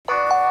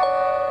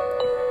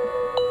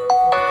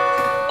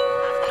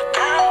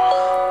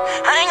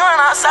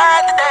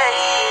outside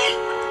today.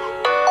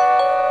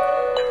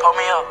 Pull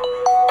me up.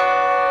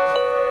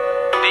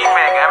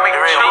 D-Mac, I make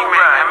the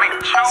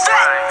truth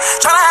right.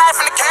 Tryna hide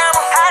from the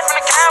camera.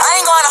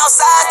 I ain't going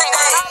outside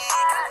today.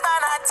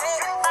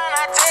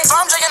 So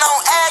I'm drinking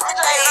on act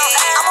today.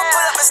 I'ma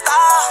pull up and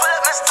style.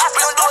 We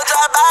gon' do a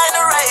drive-by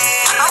in the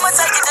rain. I'ma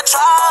take it to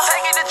trial.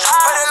 Pray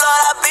the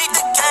Lord I beat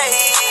the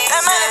case. That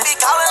man be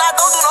calling, I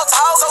don't do no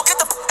talk. So get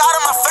the f*** out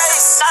of my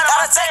face.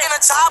 Gotta take in a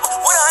chopper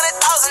with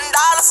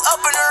 $100,000 up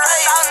in the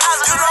race.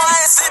 You know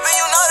I ain't sleeping,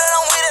 you know that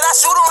I'm with it. I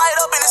shoot him right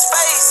up in his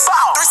face.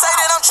 Three say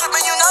that I'm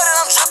tripping, you know that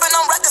I'm tripping.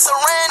 I'm reckless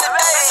around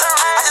today.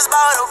 I just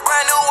bought a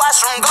brand new watch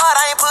from God,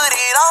 I ain't put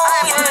it on.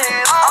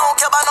 I don't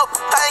care about no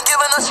I ain't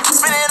giving a shit.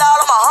 Spend it all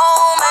on my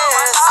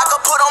homies. I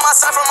could put on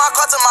myself from my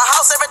car to my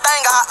house,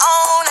 everything I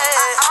own it.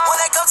 When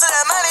they come to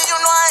that money, you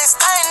know I ain't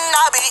stunting,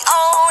 I be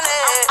on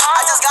it.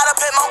 I just got a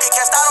pet monkey,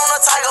 cast out on a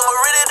tiger, but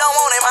really don't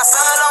want it. My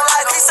son don't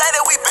like it. He say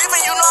that we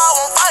beefing, you know I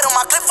won't fight him.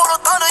 My clip full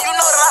of thunder, you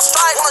know that I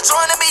strike. Wanna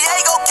join the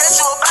NBA, go catch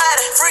you a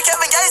body. Free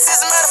Kevin Gates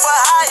is murder for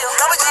hire.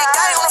 Double G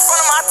gang on the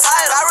front of my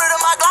tire. I rid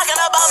of my Glock and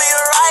I bought me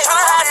a ride.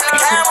 Tryna hide from the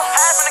camera.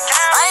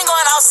 I ain't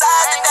going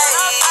outside today.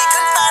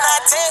 Couldn't find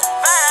that tip.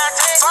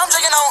 So I'm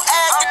drinking on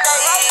act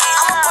today.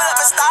 I'ma pull up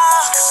and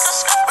style.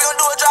 We gon'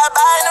 do a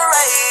drive-by in the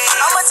rain.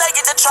 I'ma take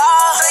it to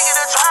trial.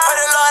 Pray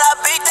the Lord I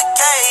beat the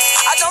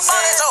case. I jump out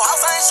at your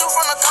house, I ain't shoot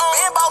from the cone.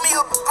 Man bought me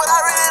a but I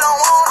really don't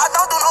want. I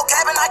don't do no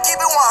capping, I keep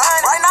it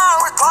 100. Right now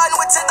I'm recording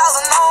with 10,000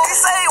 on. He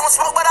say he won't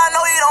smoke, but I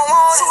know he don't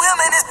want. Shoot him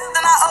in his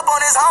then I up on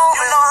his home.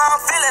 You know how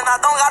I'm feeling, I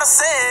don't gotta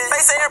say it.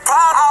 Face ain't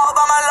proud, all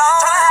by my lawn.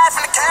 Tryna hide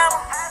from the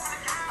camera.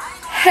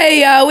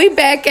 Hey y'all, we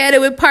back at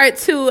it with part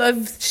 2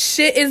 of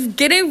Shit Is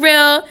Getting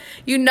Real.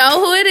 You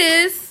know who it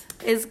is.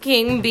 It's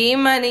King B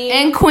Money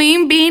And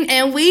Queen Bean,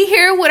 and we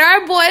here with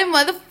our boy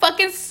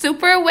motherfucking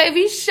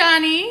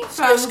Supawavvyshawney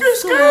from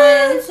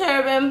Twin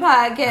Turban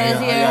Podcast.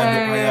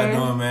 How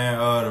y'all doing,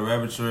 man? The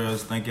Rabbit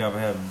Trails, thank y'all for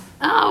having me.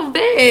 Oh,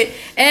 bet.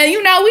 And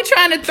you know, we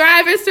trying to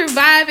thrive and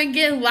survive and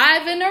get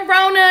live in the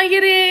Rona,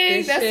 you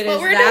dig? That's shit what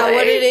is we're not doing.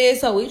 what it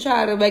is, so we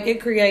try to make it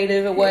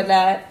creative and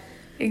whatnot.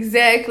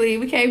 Exactly.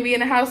 We can't be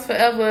in the house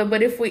forever,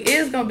 but if we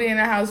is gonna be in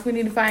the house, we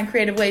need to find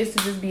creative ways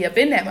to just be up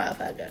in that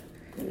motherfucker.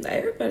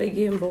 Everybody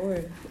getting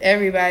bored.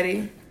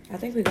 Everybody. I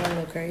think we're going a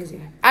little crazy.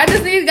 I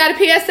just got a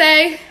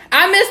PSA.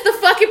 I miss the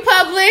fucking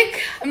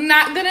public. I'm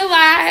not gonna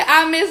lie.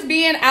 I miss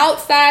being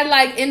outside,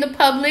 like in the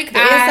public. The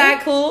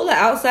inside cool, the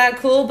outside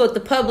cool, but the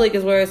public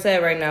is where it's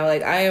at right now.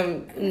 Like, I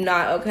am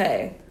not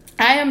okay.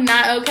 I am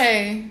not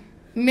okay.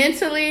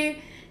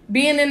 Mentally,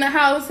 being in the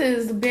house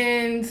has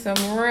been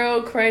some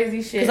real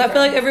crazy shit. Because I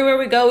feel like everywhere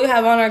we go, we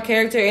have on our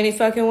character any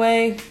fucking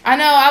way. I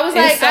know. I was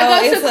like, so,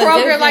 I go to Kroger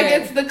different. like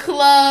it's the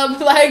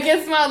club. Like,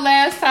 it's my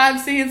last time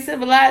seeing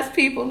civilized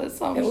people or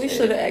something. And we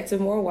should have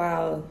acted more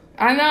wild.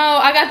 I know.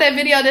 I got that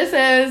video that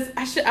says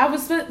I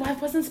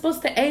wasn't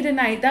supposed to A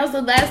tonight. That was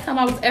the last time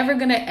I was ever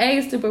gonna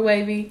A, Super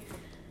Wavy.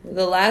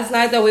 The last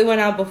night that we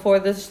went out before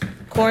this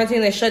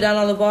quarantine, they shut down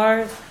all the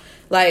bars.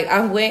 Like,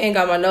 I went and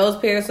got my nose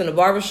pierced in the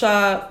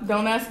barbershop.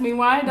 Don't ask me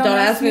why. Don't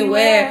ask me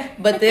where.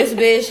 But this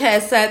bitch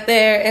had sat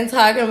there and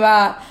talking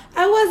about,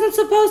 I wasn't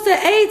supposed to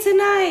A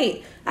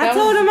tonight. I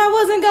told him I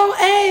wasn't going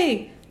to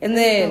A. And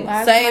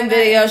then, same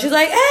video, she's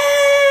like,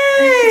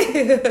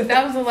 hey!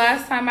 That was the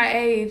last time I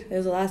ate. It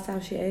was the last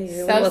time she ate.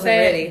 So we wasn't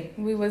ready.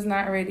 We was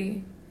not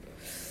ready.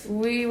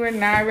 We were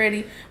not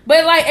ready.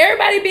 But, like,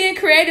 everybody being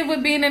creative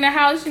with being in the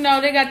house, you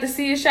know, they got the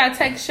see a shot,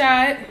 take a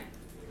shot.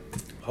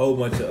 Whole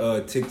bunch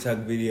of TikTok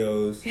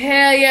videos.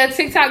 Hell yeah,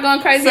 TikTok going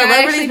crazy.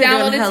 I actually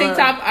downloaded doing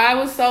TikTok. I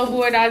was so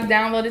bored. I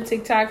downloaded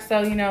TikTok.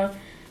 So, you know,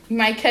 you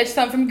might catch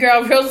something from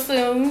girl real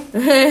soon.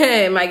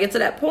 Might get to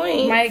that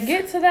point.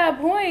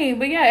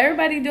 But yeah,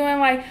 everybody doing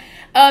like...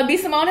 B.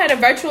 Simone had a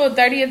virtual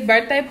 30th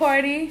birthday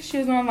party. She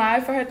was on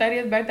live for her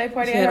 30th birthday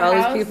party she at had her all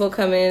house. these people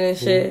come in and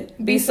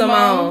shit. B.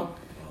 Simone.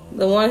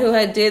 The one who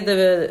had did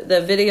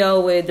the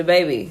video with the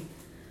baby.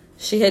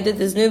 She had did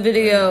this new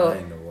video. I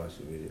ain't never watched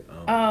the video.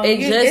 It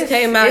just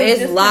came out.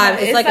 It's live.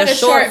 It's like a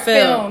short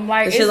film.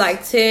 Like, it's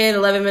like 10,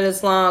 11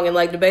 minutes long. And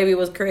like the baby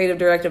was creative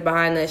director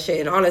behind that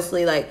shit. And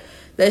honestly, like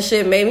that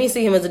shit made me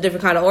see him as a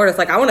different kind of artist.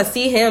 Like I want to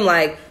see him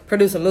like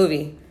produce a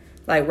movie.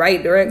 Like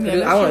write, direct,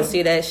 produce. I want to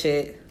see that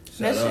shit.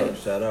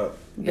 Shout out.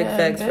 Big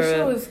facts for real. That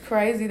shit was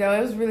crazy though.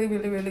 It was really,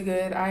 really, really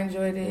good. I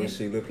enjoyed it. What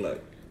she look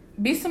like?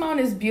 B. Simone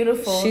is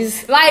beautiful.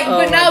 She's like, oh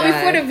but no, God.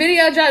 before the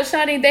video dropped,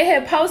 Shawty, they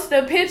had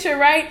posted a picture,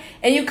 right?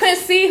 And you couldn't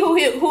see who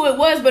it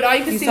was, but all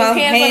you could see was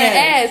hands on her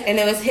ass. And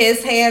it was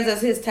his hands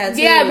as his tattoo.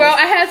 Yeah, bro,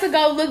 I had to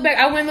go look back.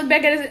 I went and looked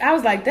back at it. I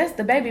was like, that's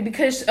the baby.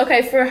 Because,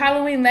 okay, for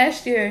Halloween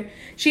last year,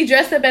 she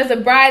dressed up as a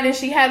bride and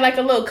she had like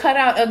a little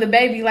cutout of the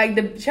baby, like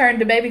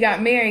the baby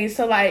got married.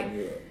 So, like...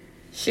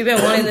 She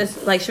been wanting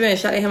this, like, she been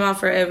shutting him out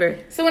forever.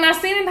 So when I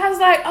seen it, I was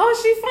like, oh,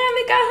 she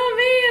finally got her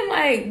man.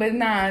 Like, but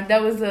nah,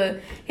 that was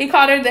he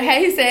called her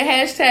he said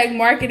hashtag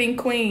marketing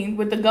queen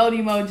with the gold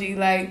emoji.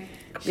 Like,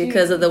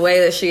 because of the way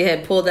that she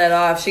had pulled that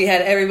off. She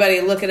had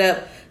everybody looking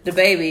up the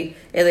baby.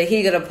 And then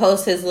he gonna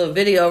post his little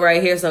video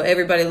right here so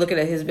everybody looking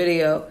at his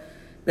video.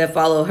 that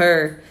follow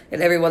her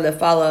and everyone that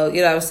follow,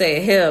 you know what I'm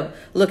saying, him,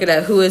 looking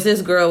at who is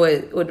this girl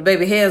with the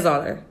baby hands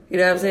on her. You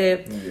know what I'm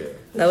saying? Yeah.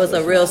 That was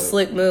a real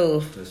slick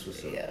move. That's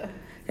what's up. Yeah.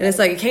 And it's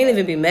like, you can't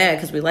even be mad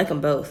because we like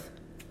them both.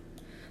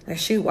 Like,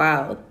 she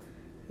wild.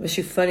 But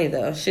she funny,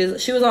 though. She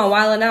was on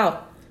Wildin'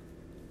 Out.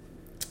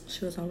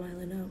 She was on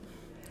Wildin' Out.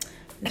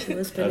 And she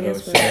was funny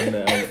as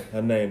well.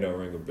 Her name don't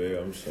ring a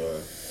bell. I'm sorry.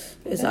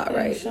 It's all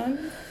right.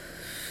 Shawney?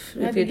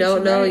 If you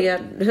don't know,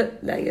 yeah,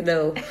 now you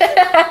know.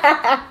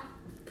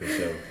 For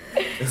sure.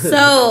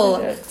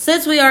 So,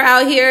 since we are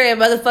out here in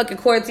motherfucking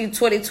quarantine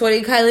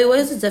 2020, Kylie, what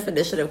is the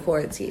definition of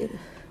quarantine?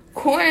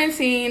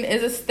 Quarantine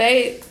is a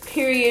state,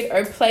 period,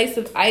 or place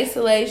of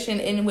isolation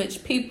in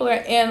which people or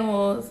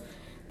animals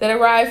that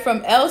arrive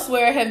from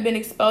elsewhere have been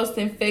exposed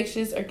to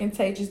infectious or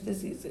contagious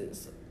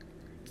diseases.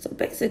 So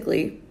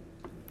basically,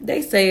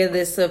 they saying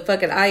this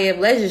fucking I Am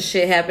Legend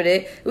shit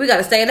happening. We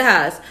gotta stay in the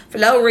house for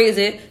no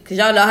reason, because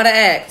y'all know how to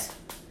act.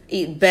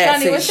 Eat bats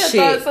Shawney, and what's your shit.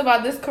 thoughts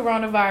about this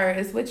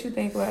coronavirus? What you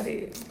think about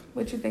it?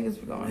 What you think is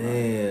going on?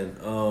 Man,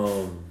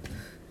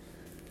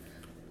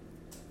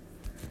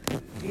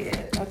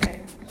 Yeah,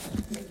 okay.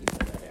 Make you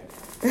feel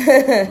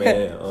better.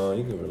 man,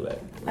 you can relax.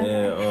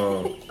 Man,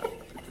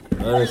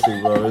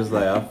 honestly, bro, it's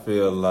like I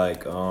feel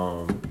like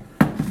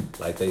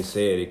they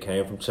said, it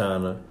came from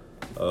China.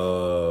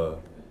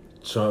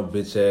 Trump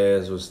bitch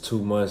ass was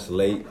 2 months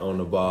late on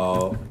the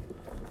ball.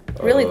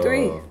 Really,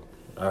 3.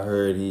 I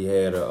heard he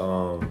had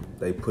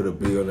they put a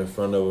bill in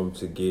front of him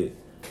to get,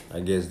 I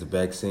guess, the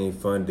vaccine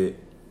funded.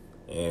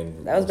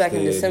 And that was back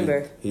in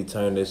December. He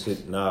turned that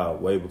shit,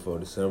 way before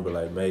December,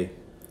 like May.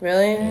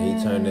 Really? And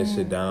he turned that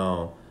shit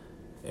down.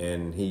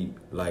 And he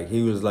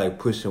was like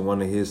pushing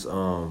one of his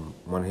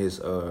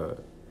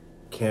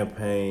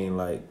campaign,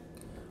 like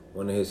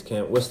one of his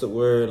what's the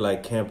word?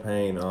 Like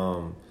campaign,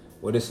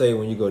 what they say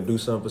when you go do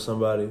something for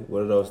somebody?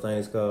 What are those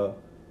things called?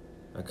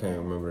 I can't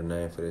remember the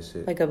name for that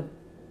shit. Like a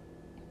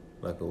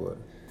what?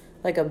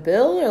 Like a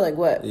bill or like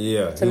what?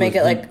 Yeah. To make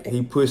it like...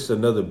 He pushed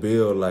another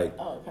bill, like...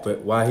 Oh, okay.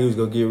 But while he was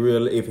going to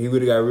get if he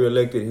would have got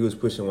reelected, he was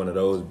pushing one of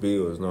those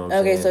bills, you know what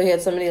I'm saying? Okay, so he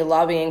had somebody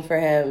lobbying for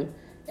him,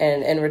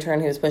 and in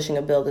return he was pushing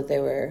a bill that they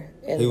were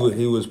in.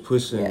 He was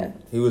pushing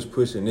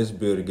this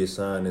bill to get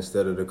signed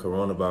instead of the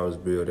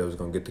coronavirus bill that was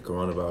going to get the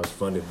coronavirus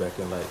funded back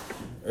in, like,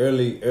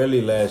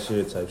 early last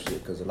year type shit.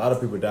 Because a lot of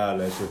people died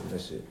last year from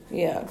that shit.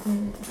 Yeah.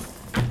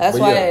 That's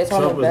why it's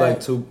on the back.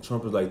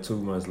 Trump was like 2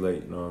 months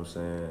late, you know what I'm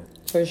saying?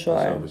 For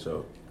sure. For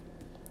sure.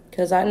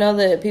 Because I know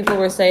that people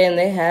were saying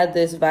they had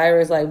this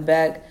virus like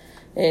back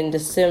in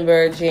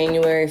December,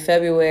 January,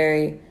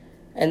 February,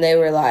 and they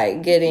were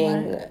like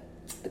getting,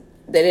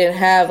 they didn't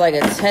have like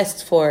a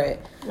test for it.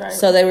 Right.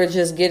 So they were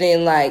just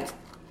getting like,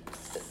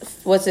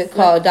 what's it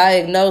called,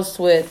 diagnosed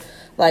with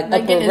like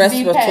upper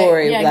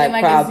respiratory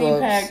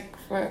problems.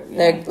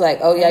 They're like,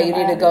 oh yeah, you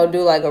need to go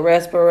do like a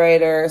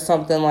respirator or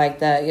something like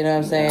that, you know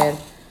what I'm saying?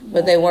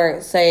 But they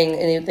weren't saying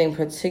anything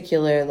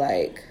particular,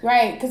 like...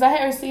 Right, because I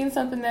had seen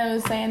something that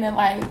was saying that,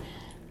 like,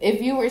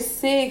 if you were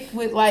sick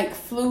with, like,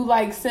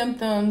 flu-like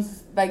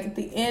symptoms, like, at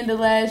the end of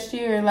last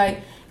year,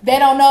 like, they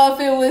don't know if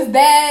it was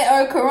that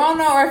or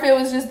corona or if it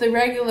was just the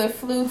regular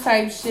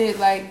flu-type shit,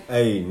 like...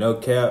 Hey, no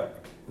cap.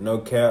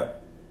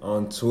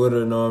 On Twitter,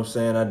 you know what I'm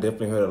saying? I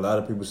definitely heard a lot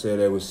of people say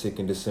they was sick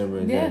in December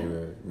and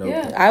January. No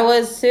cap. I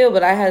was too,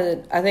 but I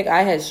think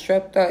I had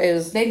strep throat.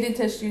 They did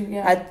test you,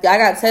 yeah. I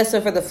got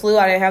tested for the flu.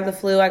 I didn't have the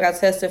flu. I got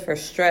tested for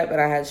strep, but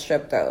I had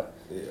strep throat.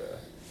 Yeah.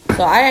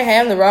 So I didn't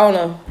have the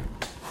Rona,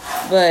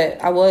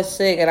 but I was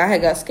sick, and I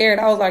had got scared.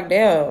 I was like,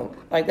 damn,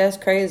 like, that's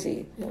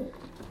crazy.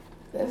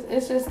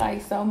 It's just,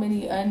 like, so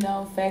many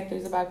unknown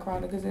factors about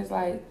corona, because it's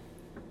like...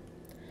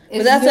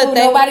 But that's the thing.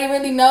 Nobody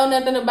really know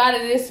nothing about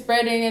it. It's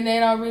spreading, and they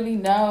don't really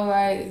know.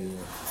 Like,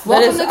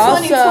 welcome to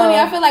 2020.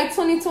 I feel like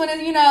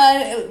 2020. You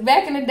know,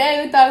 back in the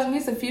day, we thought it would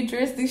be some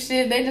futuristic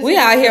shit. We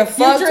out here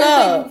fucked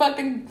up.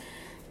 Fucking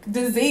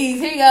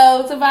disease. Here you go.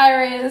 It's a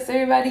virus.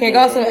 Everybody. Here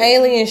go some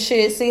alien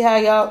shit. See how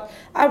y'all.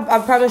 I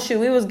promise you,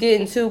 we was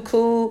getting too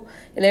cool,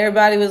 and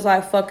everybody was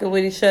like fucking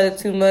with each other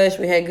too much.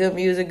 We had good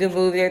music, good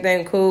movie,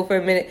 everything cool for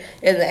a minute,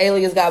 and the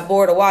aliens got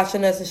bored of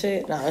watching us and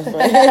shit. No, it's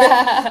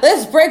fine.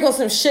 Let's sprinkle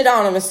some shit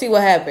on them and see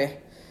what happened.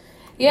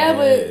 Yeah, man,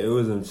 but it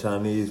was them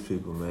Chinese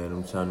people, man.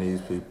 Them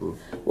Chinese people.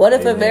 What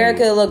if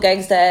America, little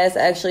gangsta ass,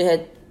 actually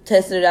had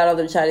tested it out on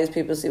the Chinese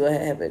people, see what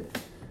happened?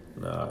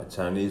 Nah,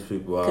 Chinese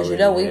people. Because you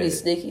know we be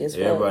sneaky as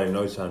fuck. Everybody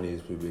know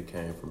Chinese people. It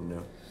came from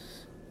them.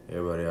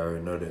 Everybody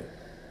already know that.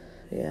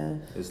 Yeah,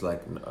 it's like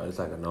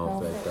a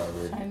known fact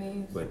already.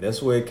 Chinese. But that's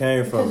where it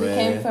came from, because man.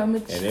 It came from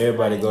and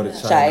everybody go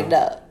to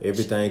China.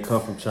 Everything come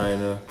from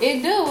China.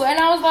 It do, and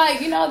I was like,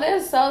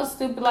 that's so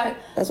stupid. Like,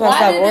 that's why I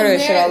stopped ordering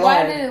shit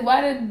online. Why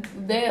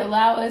did they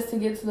allow us to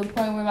get to the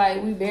point where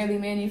like we barely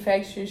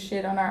manufacture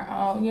shit on our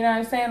own? You know what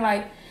I'm saying?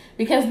 Like,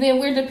 because then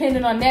we're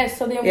dependent on that.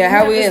 So then we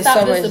have to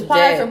stop the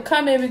supply from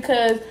coming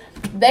because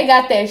they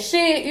got that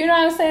shit. You know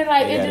what I'm saying?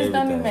 Like, it just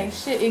don't even make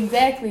shit.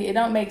 Exactly, it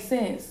don't make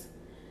sense.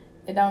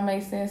 It don't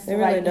make sense to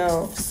really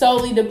don't.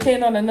 Solely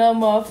depend on another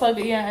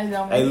motherfucker. Yeah, it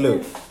don't make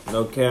sense. Hey, look,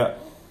 no cap.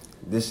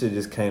 This shit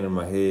just came to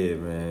my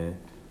head, man.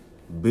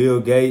 Bill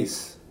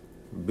Gates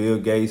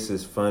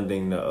is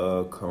funding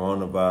the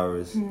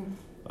coronavirus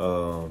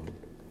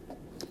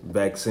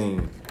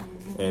vaccine,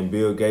 and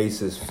Bill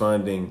Gates is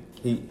funding.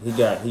 He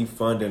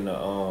funding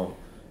the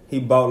he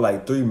bought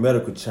like 3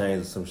 medical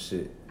chains or some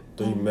shit.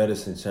 3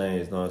 medicine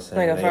chains, you know what I'm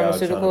saying? Like a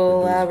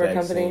pharmaceutical lab or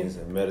company.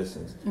 And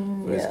medicines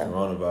for this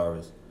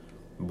coronavirus.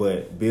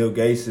 But Bill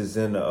Gates is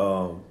in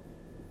the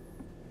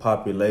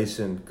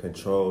population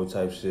control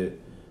type shit.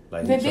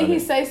 Like did he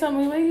say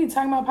something? He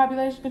talking about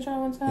population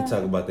control one time? He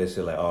talk about that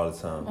shit like all the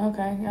time.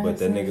 Okay. But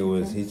that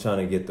nigga he trying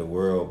to get the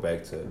world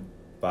back to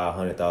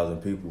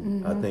 500,000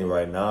 people. I think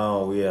right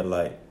now we at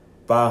like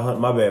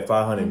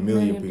 500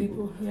 million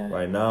people. Yeah.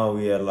 Right now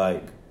we at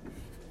like,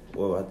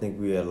 I think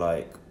we at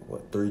like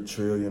 3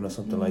 trillion or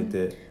something like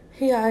that.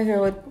 He out here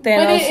with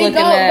Thanos looking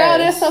at. Bro,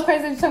 that's so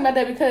crazy you talking about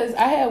that because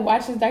I had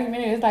watched this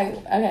documentary. It's like,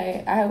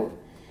 okay,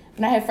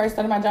 when I had first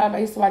started my job, I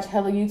used to watch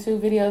hella YouTube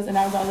videos and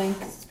I was all in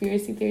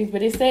conspiracy theories.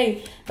 But it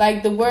say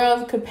like the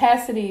world's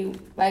capacity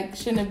like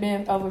shouldn't have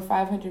been over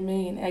 500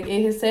 million. Like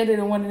it had said it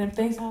in one of them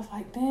things. I was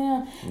like,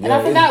 damn. And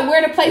I forgot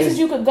where the places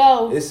you could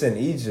go. It's in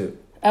Egypt.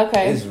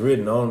 Okay. It's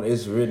written on.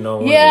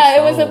 Yeah,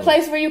 it was a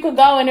place where you could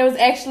go, and it was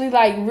actually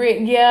like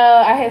written.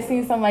 Yeah, I had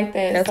seen something like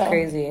that. That's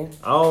crazy.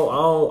 I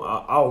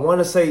want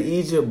to say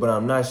Egypt, but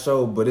I'm not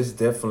sure. But it's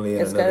definitely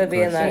in another country. It's gotta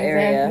be in that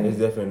area. It's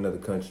definitely another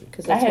country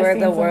because that's where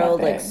the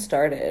world like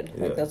started.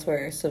 Like that's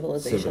where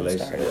civilization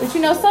started. But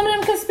you know, some of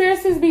them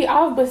conspiracies be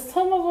off, but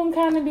some of them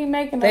kind of be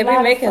making. They be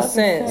making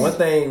sense. One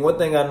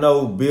thing I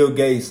know, Bill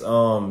Gates'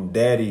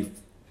 daddy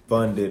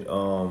funded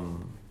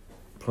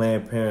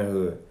Planned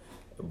Parenthood.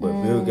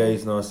 But Bill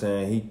Gates, you know what I'm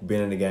saying, he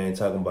been in the game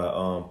talking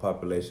about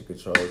population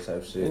control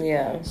type shit.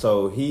 Yeah.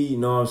 So he, you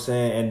know what I'm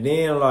saying, and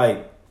then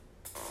like,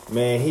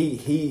 man,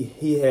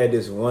 he had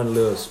this one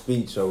little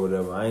speech or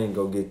whatever. I ain't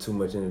gonna get too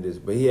much into this,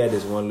 but he had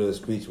this one little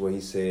speech where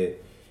he said,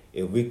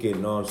 if we could,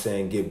 you know what I'm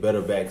saying, get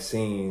better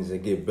vaccines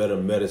and get better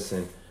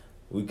medicine,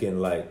 we can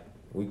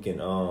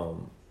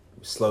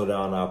slow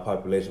down our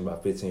population by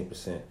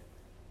 15%.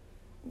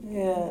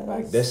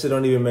 Yeah, that shit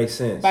don't even make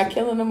sense. By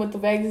killing them with the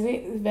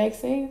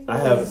vaccines? I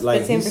have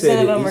like 15%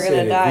 of them are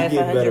gonna die if we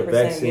get better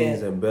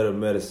vaccines and better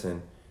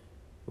medicine,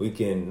 we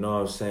can, you know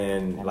what I'm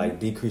saying, like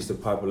decrease the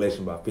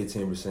population by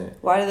 15%.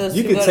 Why do those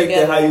you two can go take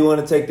together? that how you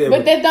want to take that,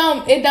 but it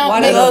don't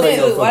why make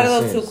sense. Why do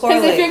those two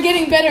correlate? Because if you're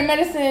getting better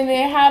medicine,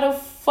 then how the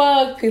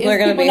fuck people are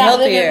gonna be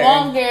healthier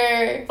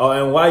longer? Oh,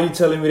 and why are you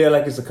telling me that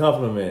like it's a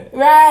compliment?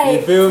 Right.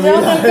 You feel me?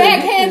 Those are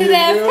backhanded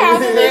ass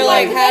compliments. They're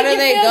like, how do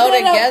they go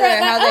together?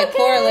 How they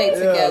correlate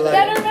together? Like,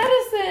 better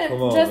medicine.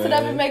 On, dress it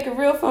up and make it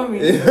real for me.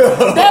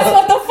 That's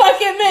what the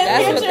fuck it meant.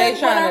 That's what they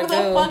trying to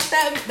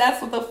do.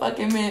 That's what the fuck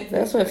it meant.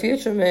 That's what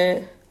future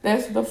meant.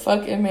 That's what the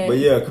fuck it meant. But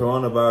yeah,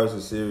 coronavirus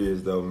is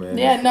serious though, man.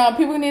 Yeah, no,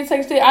 people need to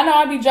take shit. I know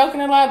I be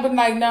joking a lot, but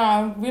like,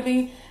 no,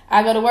 really,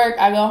 I go to work,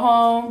 I go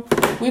home.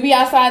 We be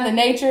outside in the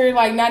nature,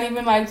 like not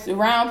even like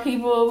around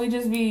people. We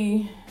just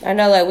be. I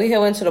know, like we had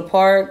went to the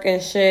park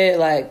and shit,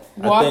 like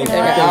walking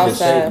around. I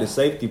think the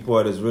safety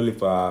part is really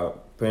for our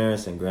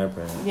parents and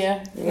grandparents.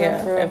 Yeah,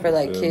 and for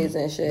like kids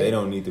and shit. They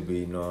don't need to be,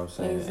 you know what I'm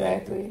saying?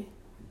 Exactly.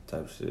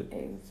 Type shit.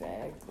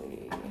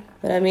 Exactly.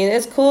 But I mean,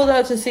 it's cool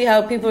though to see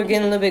how people are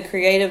getting a little bit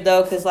creative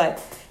though, because like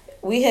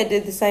we had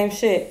did the same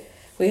shit.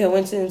 We had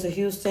went into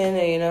Houston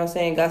and, you know what I'm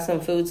saying, got some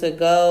food to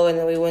go, and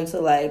then we went to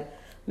like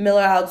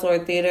Miller Outdoor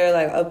Theater,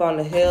 like up on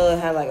the hill, and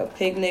had like a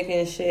picnic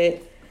and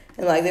shit.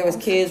 And like there was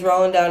kids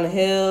rolling down the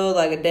hill,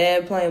 like a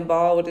dad playing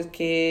ball with his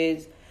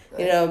kids.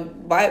 You know,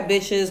 white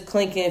bitches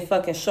clinking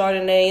fucking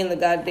Chardonnay in the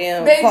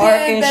goddamn park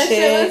and shit.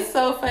 Shit was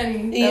so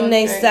funny. Eating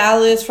they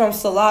salads from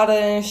Salada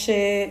and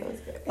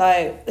shit.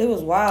 Like, it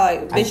was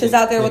wild. Like, bitches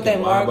out there with their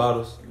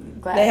bottles.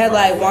 They had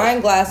like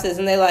wine glasses,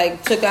 and they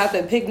like took out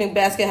the picnic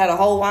basket, had a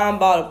whole wine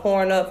bottle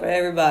pouring up for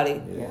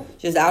everybody. Yeah.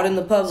 Just out in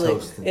the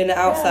public, in the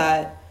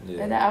outside.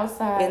 Yeah. In the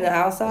outside. In the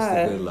outside.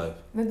 It's the good life.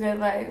 The good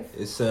life.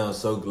 It sounds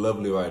so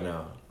lovely right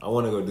now. I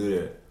want to go do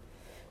that.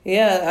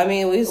 Yeah, I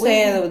mean, we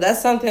saying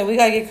that's something we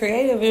gotta get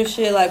creative and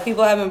shit. Like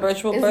people having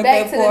virtual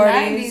birthday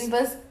parties.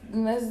 Let's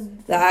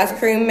the ice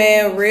cream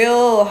man,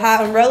 real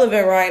hot and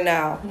relevant right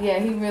now. Yeah,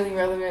 he really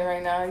relevant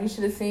right now. You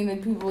should have seen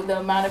the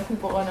amount of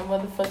people on the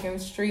motherfucking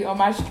street. On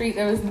my street,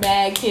 there was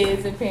mad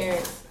kids and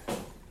parents.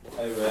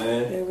 Hey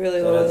man, it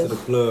really shout was. Out to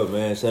the club,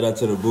 man. Shout out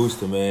to the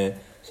booster, man.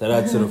 Shout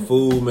out to the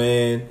food,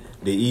 man.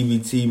 The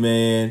EBT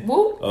man,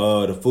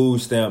 the food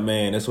stamp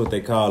man, that's what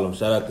they call him.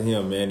 Shout out to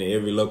him, man. In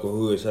every local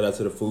hood, shout out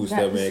to the food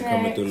stamp man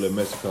coming through Little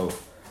Mexico.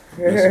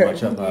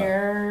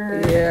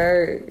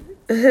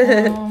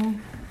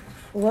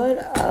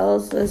 What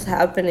else is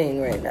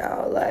happening right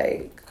now?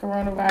 Like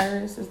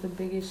coronavirus is the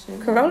biggest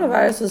shit.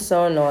 Coronavirus is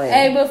so annoying.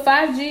 Hey, but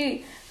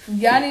 5G,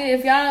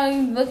 if y'all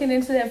ain't looking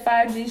into that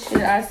 5G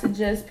shit, I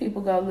suggest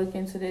people go look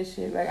into this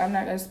shit. Like, I'm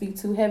not gonna speak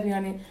too heavy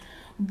on it,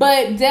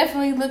 but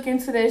definitely look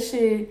into that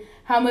shit.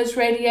 How much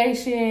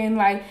radiation,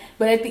 like,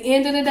 but at the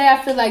end of the day,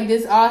 I feel like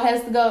this all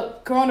has to go,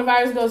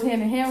 coronavirus goes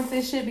hand in hand with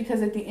this shit,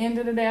 because at the end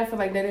of the day, I feel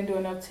like they didn't do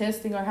enough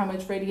testing on how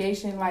much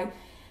radiation, like,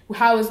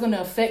 how it's going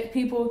to affect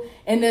people,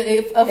 and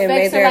it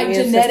affects their like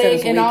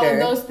genetic and all of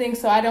those things.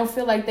 So I don't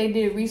feel like they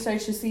did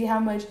research to see how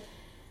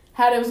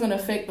that was going to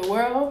affect the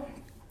world.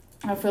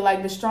 I feel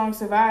like the strong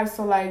survive.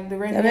 So like the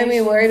radiation. That made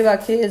me worried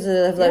about kids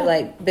that have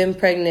like been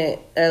pregnant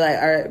or like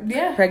are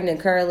pregnant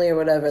currently or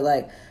whatever.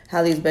 Like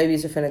how these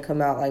babies are finna come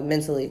out like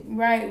mentally.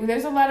 Right.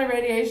 There's a lot of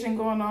radiation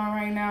going on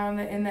right now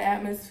in the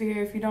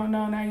atmosphere. If you don't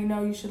know now, you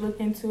know. You should look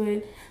into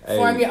it.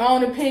 Form your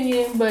own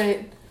opinion, but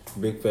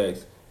big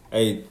facts.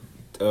 Hey,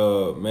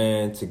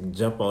 man, to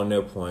jump on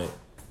that point.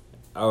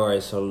 All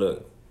right, so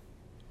look,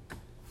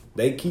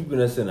 they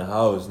keeping us in the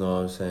house. Know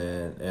what I'm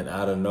saying? And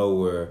out of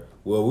nowhere.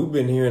 Well, we've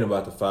been hearing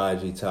about the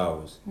 5G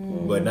towers,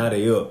 but now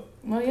they up.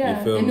 Well, yeah.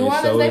 You feel in New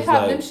Orleans, they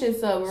pop them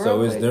shits up real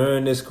So it's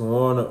during this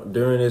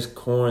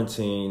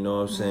quarantine, you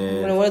know what I'm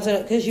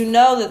saying? Because you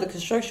know that the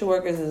construction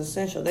workers is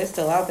essential. They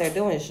still out there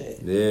doing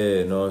shit. Yeah,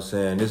 you know what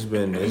I'm saying?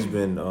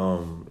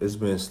 It's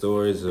been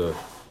stories of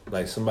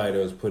like somebody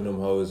that was putting them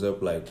hoes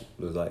up, like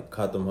was like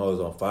caught them hoes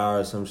on fire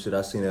or some shit.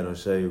 I seen that on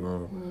Shade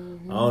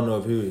Room. I don't know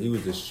if he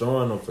was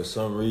destroying them for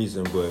some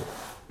reason, but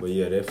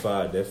yeah, that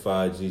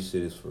 5G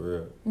shit is for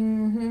real.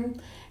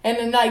 And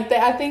then like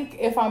I think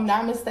if I'm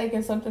not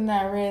mistaken, something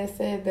that I read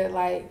said that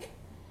like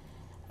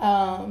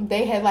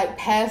they had like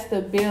passed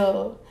a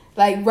bill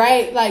right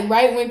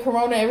when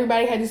Corona,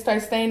 everybody had to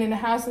start staying in the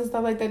house and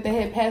stuff like that. They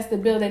had passed a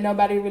bill that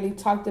nobody really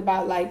talked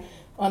about like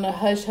on a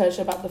hush hush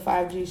about the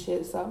 5G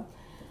shit. So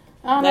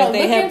I don't know. Like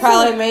they had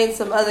probably made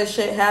some other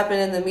shit happen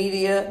in the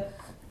media,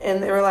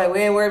 and they were like, we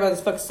ain't worried about this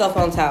fucking cell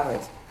phone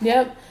towers.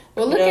 Yep.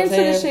 Well, look into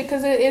this shit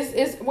because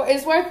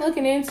it's worth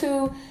looking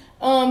into.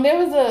 There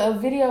was a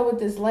video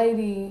with this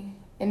lady,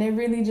 and it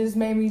really just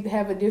made me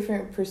have a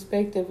different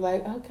perspective.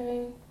 Like,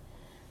 okay,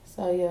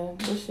 so yeah,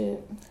 this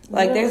shit.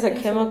 Like, there's a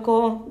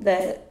chemical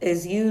that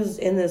is used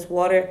in this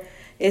water.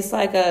 It's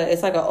like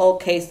an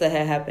old case that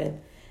had happened,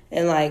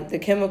 and like the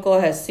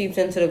chemical has seeped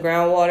into the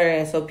groundwater,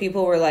 and so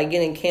people were like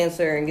getting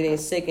cancer and getting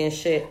sick and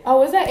shit. Oh,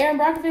 was that Aaron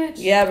Brockovich?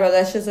 Yeah, bro,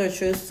 that's just a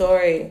true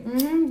story.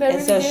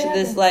 And so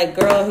this like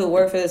girl who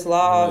worked for this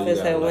law office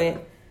had went.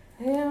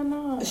 Hell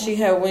no. She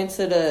had went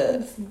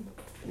to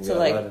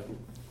like.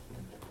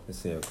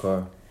 It's in your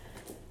car.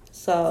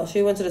 So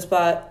she went to the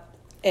spot,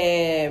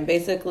 and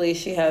basically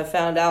she had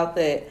found out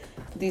that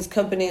these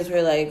companies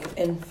were like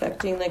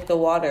infecting like the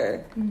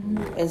water,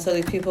 and so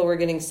these people were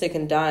getting sick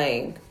and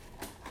dying.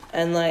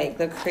 And, like,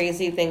 the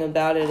crazy thing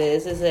about it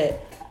is that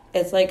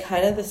it's, like,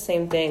 kind of the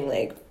same thing.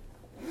 Like,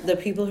 the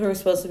people who are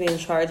supposed to be in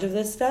charge of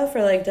this stuff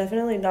are, like,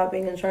 definitely not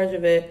being in charge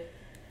of it.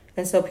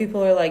 And so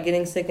people are, like,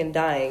 getting sick and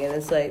dying. And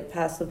it's, like,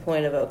 past the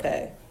point of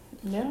okay.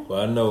 Yeah.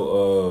 Well,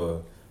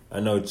 I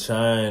know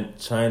China,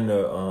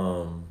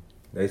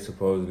 they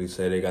supposedly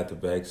say they got the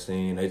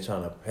vaccine. They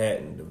trying to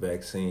patent the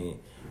vaccine.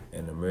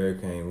 And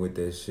America ain't with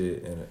that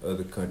shit, and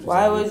other countries.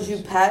 Why would you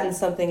patent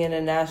something in a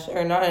national,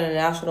 or not in a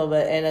national,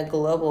 but in a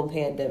global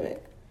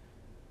pandemic?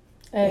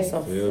 Hey.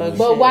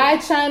 But why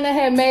China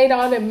had made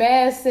all the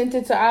masks, sent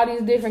it to all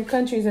these different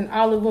countries, and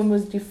all of them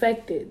was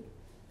defected?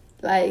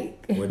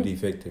 Like, what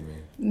defected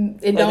mean?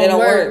 It don't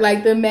work.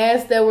 Like the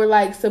masks that were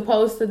like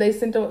supposed to, they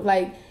sent them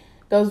like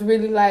those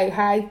really like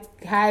high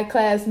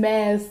class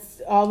masks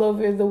all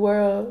over the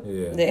world.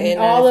 Yeah, and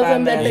all of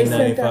them that they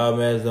sent out. N95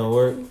 masks don't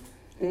work.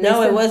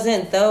 No, it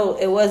wasn't though.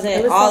 It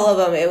wasn't all of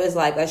them. It was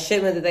like a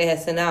shipment that they had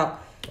sent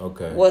out.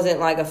 Okay. Wasn't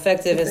like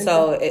effective, and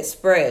so it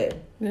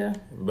spread. Yeah.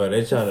 But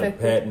they trying to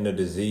patent the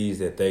disease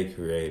that they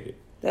created.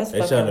 That's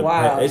fucking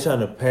wild. They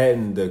trying to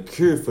patent the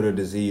cure for the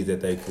disease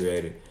that they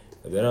created.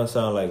 If that don't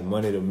sound like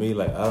money to me,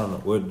 like I don't know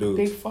what do.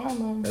 Big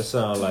pharma. That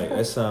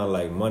sound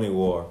like money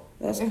war.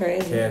 That's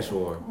crazy. Cash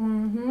war.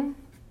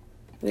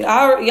 We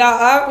already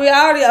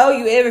owe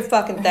you every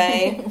fucking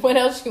thing. What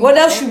else you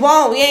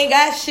want? We ain't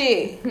got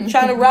shit. You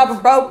trying to rob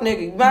a broke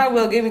nigga. You might as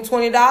well give me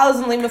 $20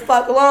 and leave me the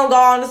fuck alone. Go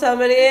on to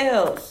somebody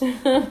else.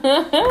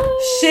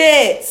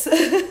 Shit.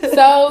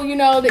 So, you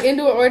know, the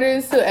indoor order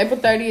is till April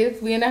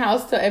 30th. We in the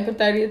house till April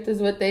 30th is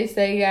what they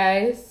say,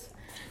 guys.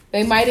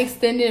 They might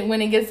extend it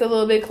when it gets a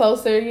little bit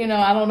closer. You know,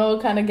 I don't know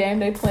what kind of game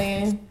they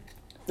playing.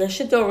 That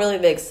shit don't really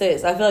make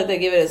sense. I feel like they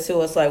give it to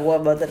us like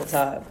 1 month at a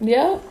time.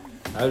 Yeah.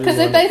 Because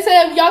if they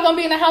said y'all gonna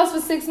be in the house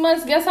for 6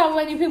 months, guess how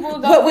many people will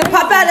go? But we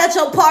pop out at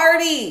your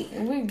party.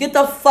 Get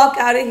the fuck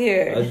out of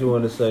here. I just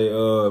want to say,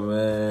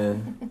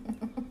 man,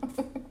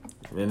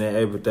 that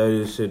April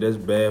 30th shit, that's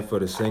bad for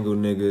the single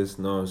niggas.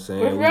 Know what I'm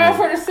saying? It's bad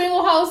for the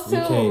single house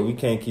too. We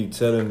can't keep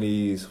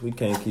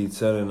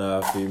telling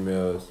our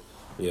females.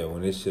 Yeah,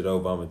 when this shit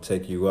over, I'm gonna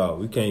take you out.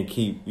 We can't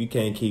keep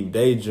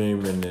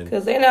daydreaming and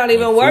because they're not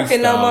even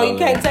working no more. You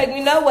can't take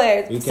me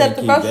nowhere except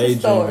the grocery store. We can't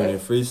keep daydreaming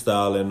and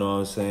freestyling. Know what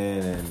I'm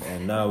saying?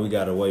 And now we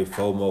gotta wait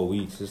 4 more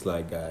weeks. It's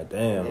like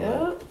goddamn.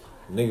 Yep.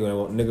 Like,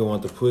 nigga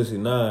want the pussy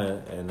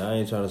 9, and I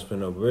ain't trying to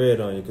spend no bread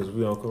on you because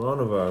we on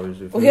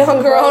coronavirus. We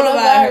on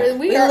coronavirus.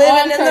 We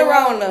living in the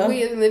Rona.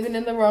 We are living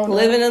in the Rona.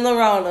 Living in the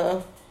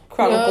Rona.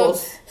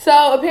 Chronicles. Yep.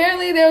 So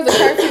apparently there was a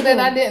curfew that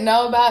I didn't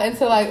know about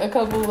until like a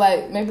couple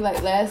maybe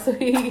last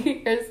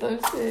week or some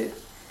shit.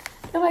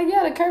 They're like,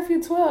 yeah, the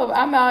curfew 12.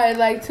 I'm out at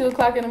like 2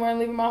 o'clock in the morning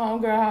leaving my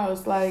homegirl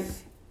house. Like,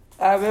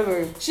 I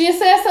remember. She had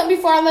said something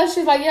before I left.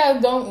 She's like, yeah,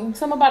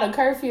 something about a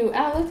curfew. And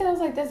I looked at it, I was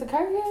like, there's a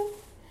curfew?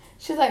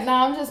 She's like,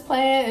 nah, I'm just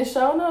playing. And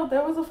sure enough,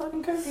 there was a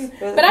fucking curfew.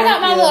 But I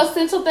got my little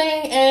essential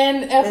thing.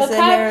 And if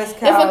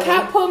a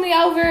cop pull me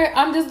over,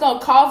 I'm just going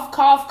to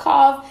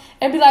cough,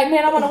 and be like,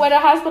 man, I'm on the way to the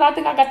hospital. I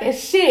think I got that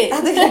shit.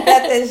 I think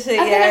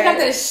I got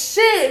that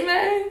shit,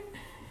 man.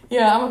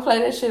 Yeah, I'm going to play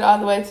that shit all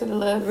the way to the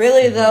left.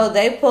 Really, though,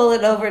 they pull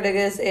it over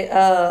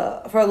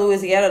niggas for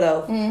Louisiana,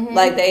 though. Mm-hmm.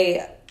 Like,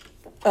 they...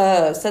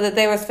 so that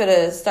they were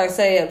gonna start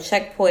setting up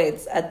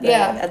checkpoints at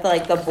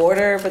the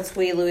border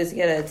between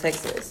Louisiana and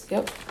Texas.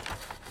 Yep,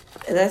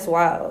 and that's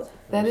wild.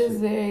 That is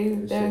very.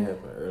 That shit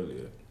happened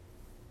earlier.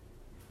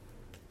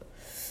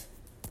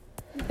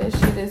 That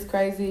shit is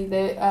crazy.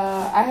 That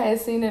I had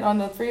seen it on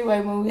the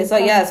freeway movie. It's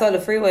it's on the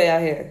freeway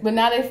out here. But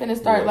now they finna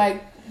start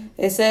like.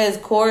 It says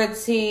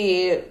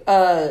quarantine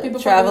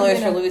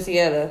travelers from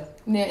Louisiana.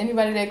 Yeah,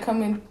 anybody that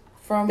coming.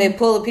 They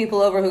pull the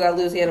people over who got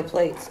Louisiana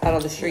plates out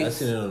on the streets. I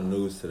seen it on the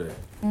news today.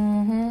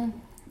 Mm-hmm.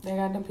 They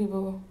got them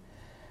people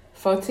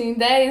 14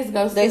 days.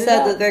 They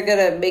said that they're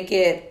going to make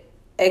it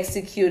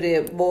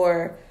executed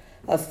more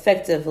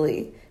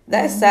effectively.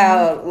 That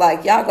sound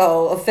like y'all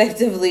go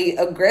effectively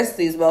aggress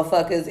these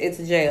motherfuckers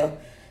into jail.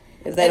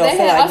 If they don't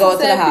feel like going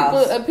to the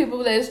house.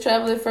 People that's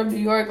traveling from New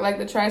York, like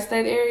the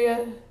tri-state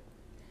area.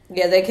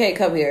 Yeah, they can't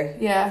come here.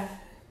 Yeah.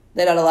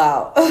 They're not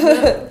allowed.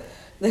 Yep.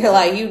 They're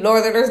like, you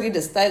northerners need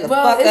to stay the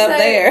fuck up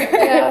there.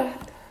 Yeah.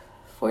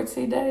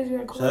 14 days,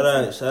 you're cool.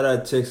 Shout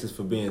out Texas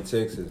for being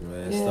Texas,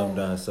 man. Yeah. Stump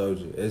Down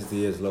Soldier.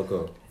 SDS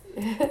Loco.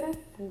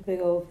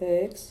 Big old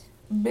facts.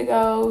 Big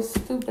old,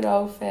 stupid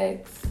old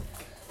facts.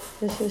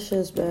 This is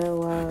just bad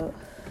wild.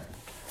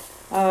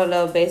 I don't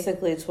know.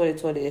 Basically,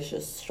 2020 is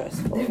just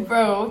stressful.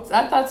 Bro,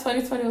 I thought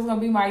 2020 was going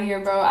to be my year,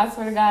 bro. I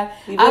swear to God.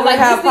 You remember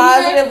how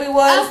positive we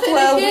was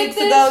 12 weeks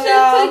ago,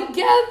 y'all?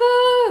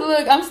 Together.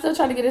 Look, I'm still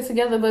trying to get it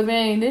together, but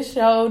man, this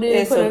show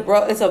did.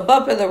 It's a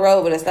bump in the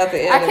road, but it's not the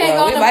end of the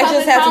road. We might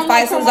just have to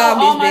fight some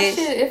zombies, bitch.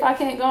 Shit if I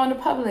can't go into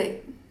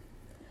public.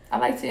 I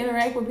like to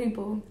interact with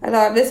people. I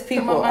know, I miss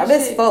people. I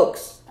miss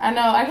folks. I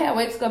know, I can't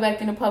wait to go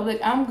back into public.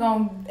 I'm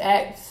going to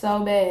act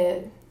so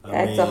bad.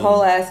 Act the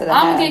whole ass of the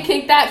I'm gonna get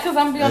kicked out because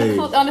I'm gonna be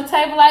on the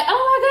table like,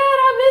 oh my god,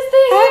 I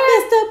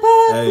missed the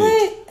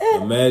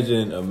public.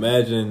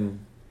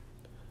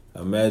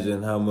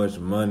 Imagine how much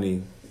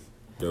money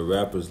the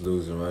rappers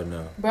losing right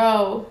now,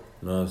 bro.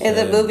 You know what I'm saying?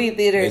 In the movie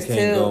theaters they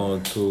can't go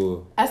on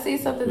tour. I see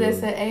something that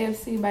said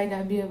AFC might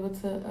not be able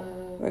to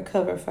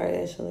recover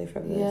financially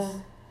from this.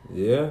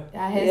 Yeah.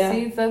 I had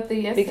seen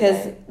something yesterday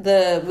because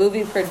the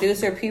movie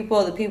producer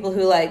people, the people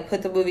who like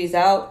put the movies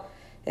out.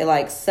 They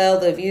like sell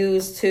the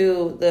views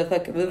to the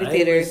fucking movie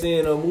theaters. I ain't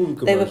seeing no movie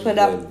commercials. They would put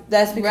out.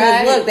 That's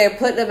because look, they're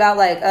putting them out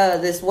like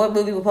this one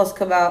movie was supposed to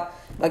come out.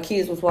 My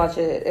kids was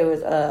watching it. It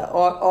was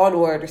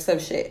Onward or some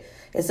shit.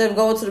 Instead of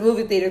going to the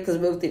movie theater because the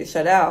movie theater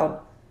shut down,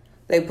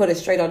 they put it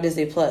straight on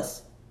Disney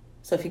Plus.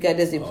 So if you got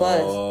Disney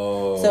Plus,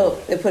 so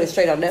they put it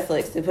straight on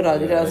Netflix. They put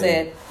on, you know what I'm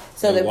saying?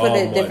 So they put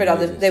it different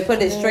on they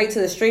put it straight to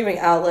the streaming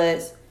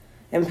outlets.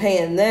 And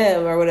paying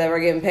them or whatever,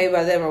 getting paid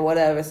by them or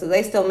whatever. So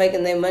they still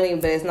making their money,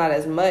 but it's not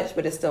as much,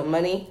 but it's still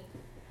money.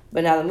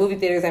 But now the movie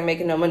theaters ain't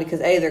making no money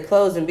because A, they're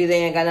closed, and B,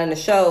 they ain't got nothing to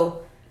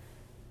show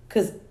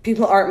because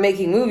people aren't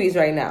making movies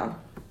right now.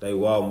 They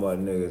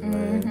Walmart niggas,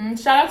 man. Mm-hmm.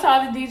 Shout out to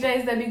all the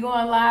DJs that be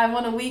going live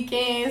on the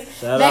weekends.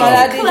 Shout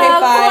out DJ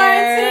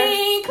Fire.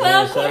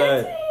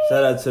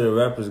 Shout out to the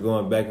rappers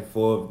going back and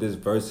forth, this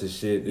versus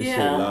shit, this shit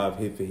live,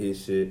 hit for hit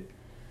shit.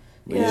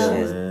 Yeah,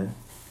 man.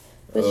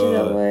 But you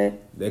know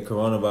what? That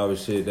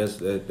coronavirus shit,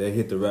 that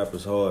hit the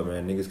rappers hard,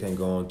 man. Niggas can't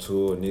go on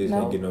tour. Niggas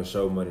can't get no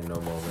show money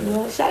no more, man.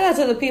 Yeah. Shout out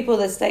to the people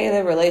that stay in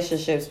their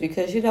relationships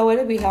because, you know what?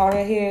 It'd be hard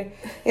out here.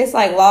 It's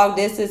like long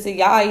distance and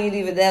y'all ain't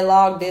even that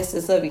long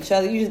distance of each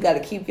other. You just got to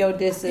keep your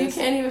distance.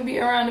 You can't even be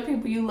around the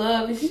people you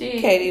love and shit.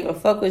 You can't even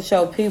fuck with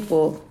your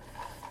people.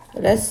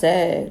 But that's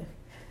sad.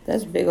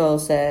 That's big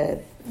old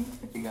sad.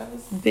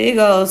 Big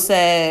old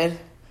sad.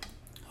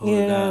 Hold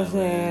you know what I'm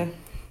saying?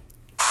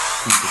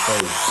 Keep the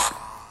face.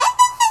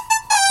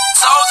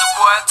 Soldier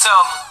boy,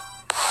 tell me.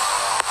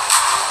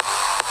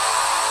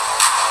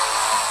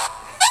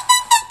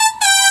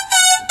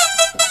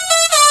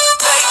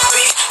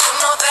 Baby, you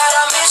know that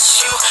I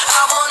miss you.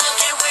 I wanna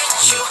get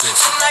with you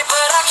tonight,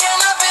 but I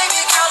cannot,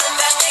 baby girl, and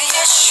that's the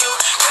issue.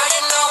 Girl,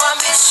 you know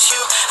I miss you.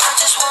 I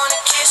just wanna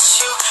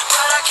kiss you,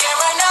 but I can't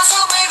right now,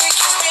 so baby,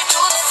 kiss me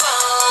through the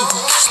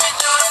phone. Kiss me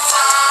through the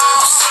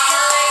phone. See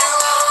you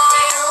later on.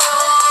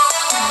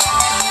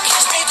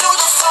 Kiss me through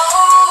the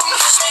phone.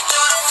 Kiss me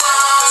through the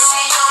phone.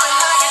 See you when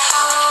I get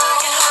home.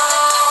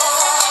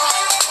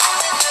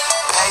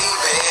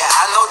 Baby,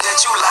 I know that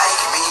you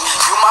like me.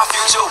 You my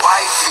future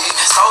wifey.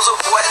 Soldier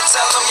boy,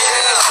 tell them,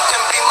 yeah, you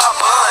can be my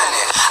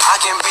bunny. I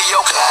can be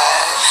your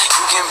Clyde.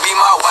 You can be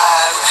my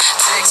wife.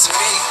 Text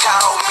me,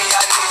 call me,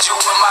 I need you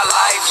in my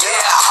life.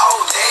 Yeah,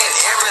 all that,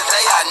 every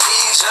day I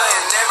need you.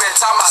 And every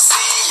time I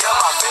see you,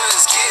 my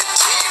feelings get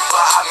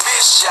deeper. I miss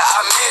miss ya, I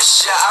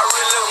miss ya. I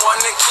really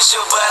wanna kiss you,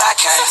 but I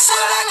can't.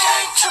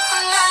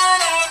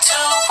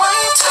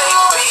 778-999-8212.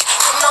 Baby,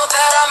 you know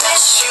that I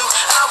miss you.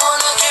 I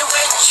wanna get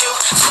with you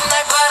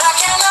tonight, but I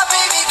cannot,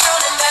 baby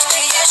girl, and that's the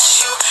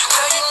issue.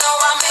 Girl, you know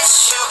I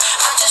miss you.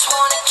 I just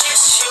wanna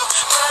kiss you,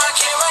 but I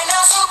can't right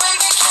now. So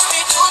baby, kiss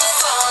me through the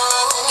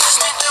phone.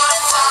 Kiss me through the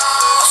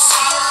phone. I'll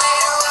see you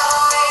later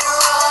on, later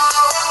on.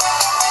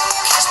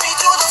 Kiss me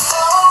through the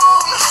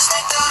phone. Kiss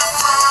me through the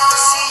phone.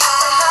 See you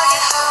when I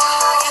get home.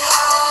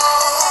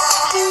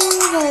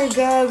 Oh my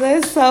god,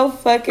 that's so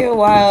fucking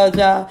wild,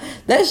 y'all.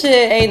 That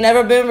shit ain't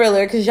never been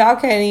realer because y'all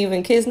can't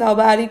even kiss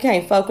nobody,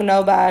 can't fuck with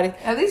nobody.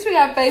 At least we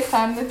got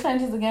FaceTime. That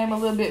changes the game a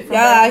little bit. Y'all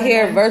out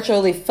here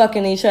virtually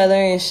fucking each other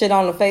and shit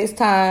on the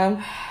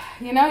FaceTime.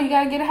 You know, you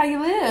gotta get it how you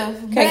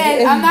live. But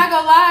I'm not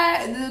gonna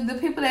lie, the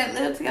people that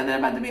live together, they're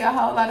about to be a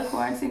whole lot of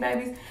quarantine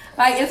babies.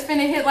 Like, it's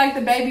finna hit like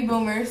the baby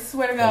boomers.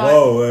 Swear to God.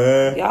 Whoa,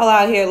 man. Y'all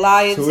out here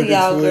lying to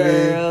y'all,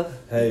 girl.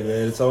 Hey,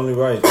 man, it's only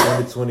right.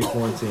 2020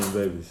 quarantine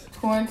babies.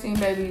 Quarantine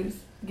babies.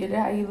 Get it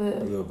how you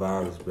live. You a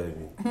virus,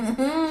 baby.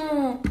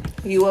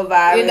 You a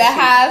virus. You're the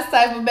highest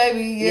type of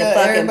baby. You a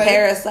fucking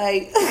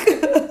parasite.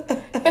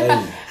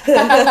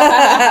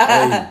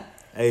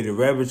 Hey, the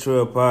Rabbit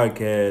Trail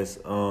podcast,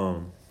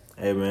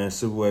 hey, man,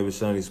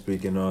 Supawavvyshawney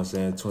speaking, you know what I'm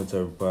saying, Twin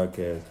Turbo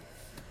podcast.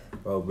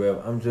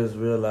 Bro, I'm just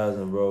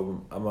realizing,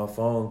 bro, my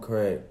phone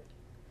cracked.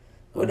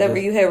 Whatever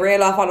you had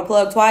read off on the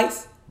plug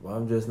twice?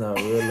 I'm just not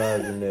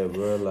realizing that,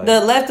 bro. Like,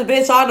 the left the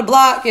bitch on the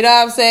block, you know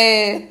what I'm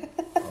saying?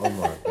 Oh,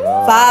 my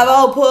God.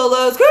 5-0 pull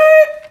up, skirt.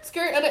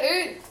 Skirt of the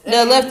earth.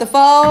 Done left the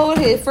phone,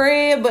 his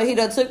friend, but he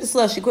done took the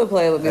slush. She quit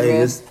playing with me, hey,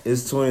 man. It's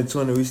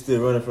 2020. We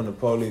still running from the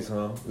police,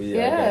 huh? But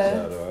yeah. I got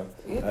y'all, though.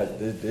 Yeah.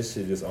 This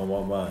shit just on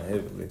my mind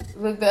heavily.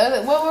 Look, the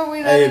other, what were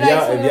we? Hey,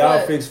 if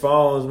y'all fix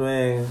phones,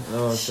 man.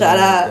 Shout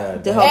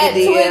out to at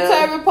Twin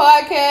Turbo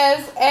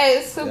Podcast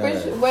at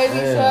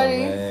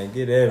Supawavvyshawney. Man,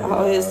 get at me.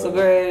 Oh,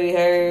 Instagram,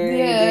 her.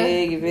 Yeah.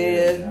 You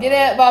dig, get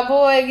at my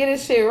boy. Get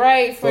his shit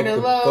right for the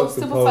low.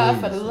 Super 5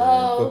 for the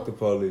low. Fuck the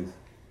police.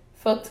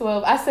 Fuck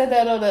 12. I said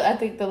that on I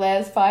think the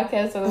last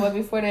podcast or the one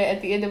before that.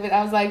 At the end of it,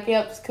 I was like,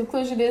 "Yep."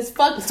 Conclusion is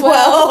fuck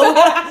 12.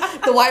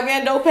 The white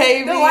man don't pay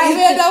me. The white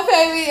man don't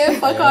pay me, and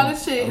fuck all the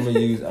shit. I'm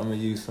gonna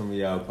use some of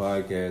y'all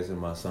podcasts in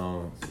my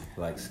songs,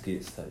 like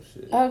skits type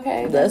shit.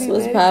 Okay, that's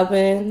what's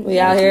popping. We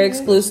out here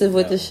exclusive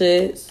with the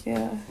shits.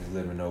 Yeah. Just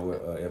let me know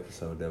what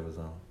episode that was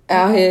on.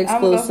 Out here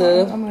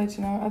exclusive. I'm gonna let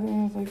you know. I think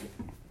it was like.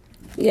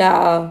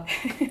 Y'all,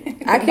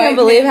 I can't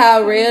believe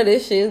how real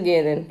this shit is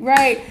getting.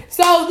 Right.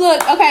 So,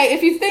 look, okay,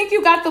 if you think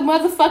you got the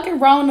motherfucking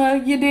Rona,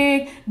 you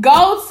dig,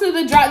 go to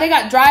the drive. They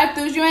got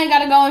drive-thrus. You ain't got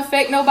to go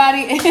infect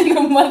nobody in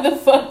the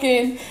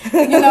motherfucking,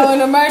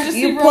 an emergency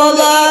you room. You pull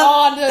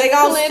up, they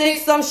gonna stick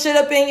some shit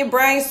up in your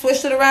brain,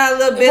 switch it around a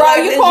little bit. Bro,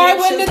 your car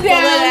window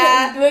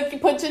down, look,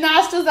 put your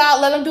nostrils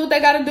out, let them do what they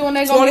got to do, and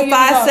they gonna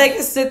 25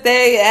 seconds, sit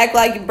there, act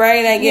like your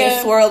brain ain't getting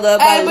swirled up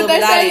by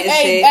Illuminati and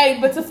shit. Hey,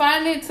 but to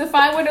find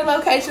where the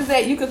location's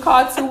at, you could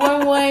call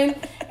 211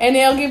 and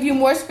they'll give you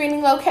more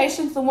screening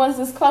locations, the ones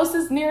that's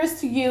closest, nearest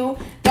to you.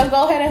 They'll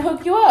go ahead and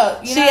hook you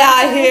up. She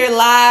out here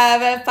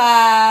live at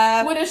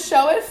 5 with a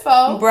show at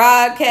 4,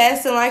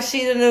 broadcasting like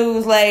she the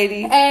news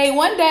lady. Hey,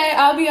 one day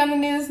I'll be on the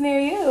news near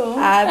you.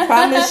 I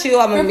promise you,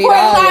 I'm gonna meet all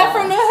y'all. Report live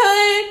from the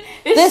hood.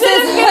 This is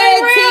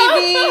Hood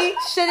TV.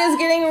 Shit is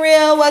getting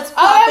real. What's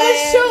popping?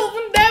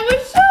 That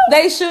was shooting.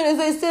 They shooting. Is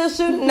they still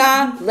shooting?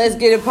 Nah, let's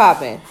get it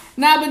popping.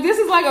 Nah, but this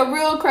is like a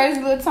real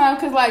crazy little time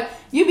because like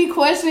you be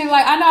questioning.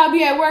 Like I know I'll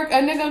be at work, a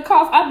nigga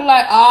cough. I'll be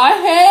like, oh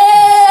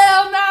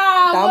hell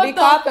no! Don't be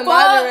coughing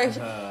my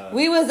direction.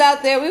 We was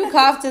out there. We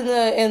coughed in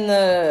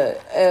the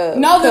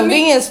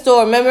convenience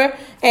store. Remember?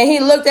 And he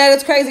looked at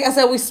us crazy. I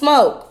said, "We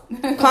smoke.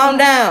 Calm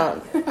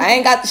down. I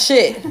ain't got the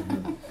shit.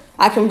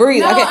 I can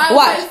breathe. I can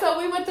watch." So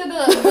we went to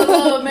the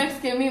little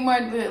Mexican meat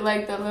market,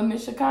 like the little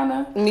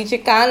Michoacana. And on the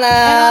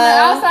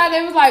outside,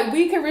 it was like,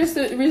 we can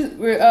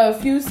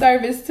refuse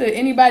service to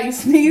anybody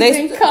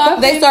sneezing,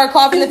 coughing. They start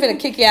coughing, they're finna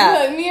kick you out.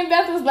 Look, me and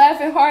Beth was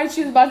laughing hard. She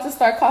was about to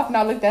start coughing.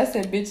 I looked at her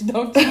and said, "Bitch,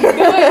 don't you do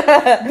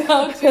it.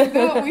 Don't you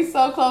do it. We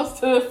so close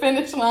to the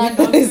finish line.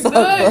 Don't you do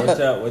it."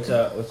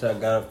 What y'all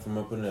got from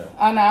up in there?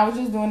 Oh, no, I was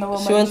just doing a little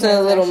money. She went to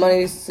the little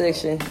money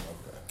section.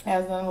 I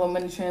was doing a little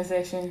money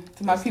transaction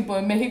to my people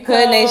in Mexico.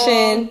 Hood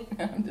Nation.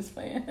 I'm just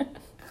playing.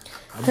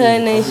 Hood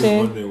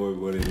Nation. I'm just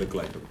wondering what they look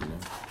like.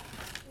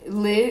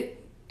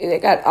 Lit. They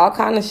got all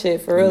kind of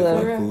shit for real.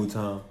 Like Food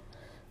Town.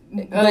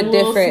 But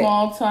different.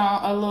 Small town,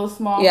 a little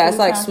small. Yeah, it's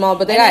like town. small,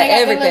 but they got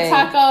everything. The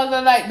little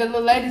tacos, like the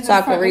little ladies.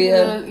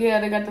 Taqueria.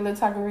 They got the little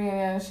taqueria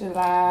and shit.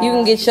 Like, you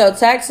can get your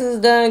taxes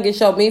done, get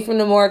your meat from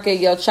the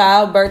market, your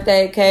child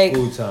birthday cake,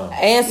 Food Town,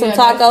 and some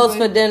tacos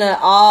for dinner,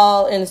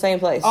 all in the same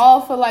place. All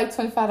for like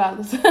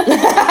 $25. You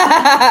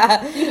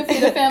can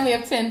feed a family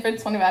of 10 for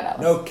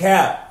 $25. No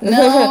cap.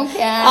 No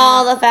cap.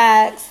 All the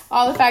facts.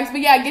 But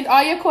yeah, get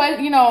all your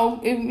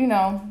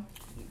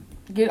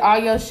get all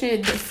your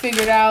shit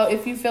figured out.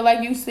 If you feel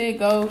like you sick,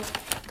 go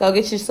Go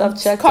get yourself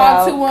checked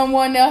out. Call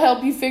 211. They'll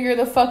help you figure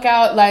the fuck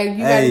out. Like, you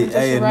gotta get this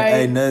shit right.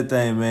 Hey, another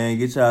thing, man.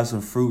 Get y'all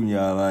some fruit in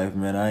y'all life,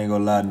 man. I ain't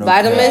gonna lie. No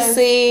Vitamin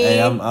C.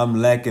 Hey, I'm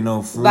lacking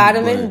on fruit.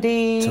 Vitamin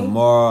D.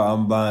 Tomorrow,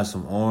 I'm buying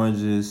some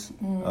oranges.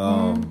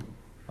 I'm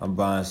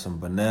buying some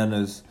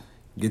bananas.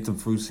 Get them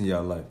fruits in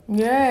y'all life.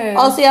 Yeah.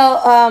 Also,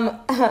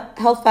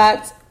 health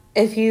facts.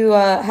 If you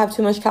have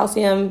too much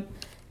calcium,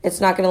 it's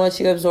not going to let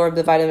you absorb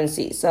the vitamin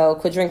C. So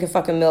quit drinking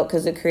fucking milk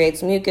because it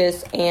creates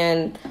mucus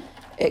and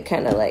it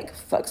kind of like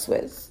fucks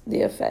with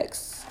the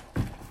effects.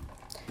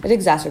 It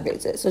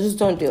exacerbates it. So just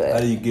don't do it. How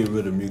do you get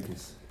rid of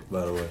mucus,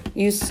 by the way?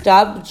 You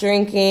stop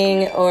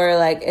drinking or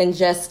like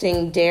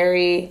ingesting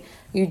dairy.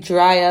 You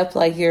dry up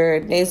like your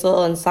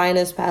nasal and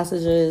sinus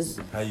passages.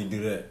 How you do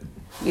that?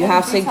 You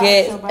have to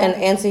get an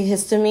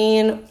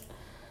antihistamine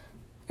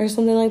or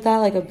something like that,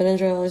 like a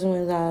Benadryl or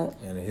something like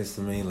that.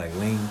 Antihistamine, like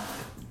lean?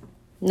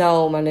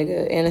 No, my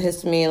nigga.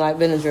 Antihistamine, like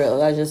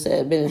Benadryl. I just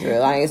said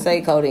Benadryl. I ain't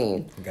say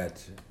codeine.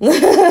 Gotcha.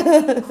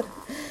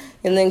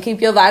 And then keep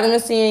your vitamin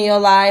C in your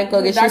life.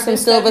 Go get you some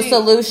silver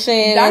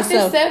solution.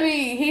 Dr.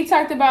 Sebi, he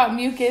talked about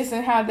mucus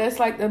and how that's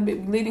like the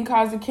leading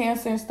cause of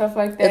cancer and stuff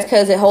like that. It's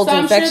because it holds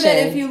infection. So I'm sure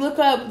that if you look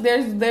up,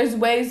 there's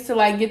ways to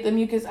like get the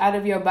mucus out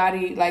of your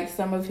body, like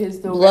some of his.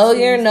 Blow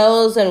your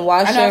nose and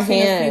wash your hands.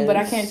 A few, but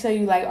I can't tell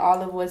you like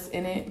all of what's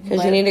in it.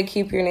 Because you need to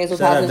keep your nasal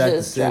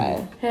passages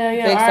dry. Hell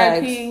yeah,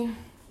 R.I.P.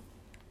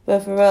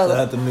 But for real. Shout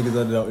out to niggas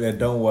that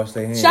don't wash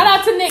their hands. Shout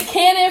out to Nick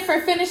Cannon for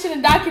finishing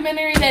the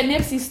documentary that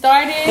Nipsey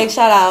started. Big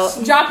shout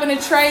out. Dropping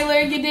a trailer,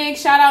 you dig?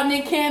 Shout out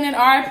Nick Cannon,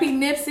 R.I.P.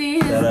 Nipsey.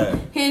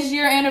 His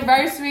year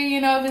anniversary, you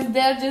know, of his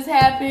death just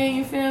happened.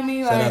 You feel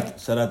me?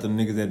 Shout out to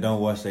niggas that don't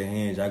wash their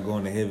hands. Y'all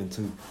going to heaven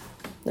too.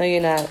 No,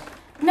 you're not.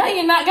 No,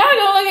 you're not. God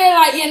gonna look at it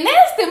like, you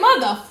nasty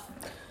mother.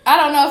 I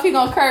don't know if he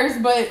gonna curse,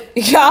 but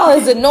y'all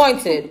is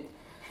anointed.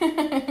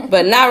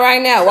 But not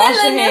right now. Wash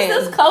your hands.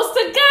 Is close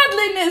to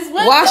godliness.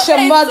 Wash your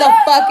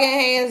motherfucking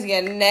hands,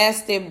 you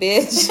nasty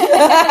bitch.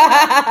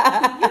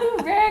 You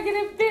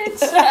raggedy bitch.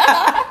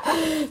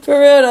 For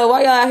real though,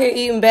 why y'all out here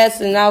eating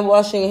bats and not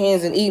washing your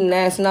hands and eating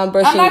ass and not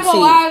brushing your teeth? I'm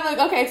not gonna lie.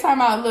 Look, okay, time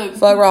out. Look.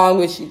 Fuck wrong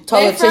with you?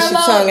 Toilet tissue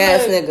tongue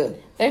ass nigga.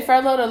 They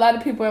furloughed a lot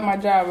of people at my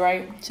job,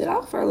 right? Shit,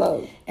 I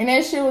furloughed. And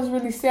that shit was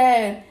really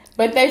sad.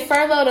 But they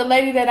furloughed a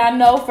lady that I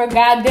know for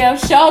goddamn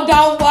show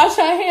don't wash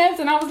her hands.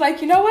 And I was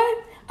like, you know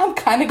what? I'm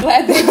kind of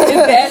glad they did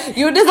that.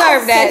 You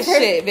deserve that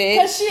shit, bitch.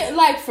 Cause she,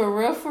 like, for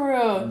real.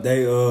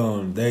 They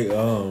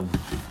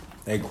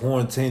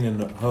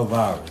quarantining her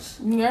virus.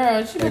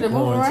 Girl, she better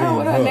move around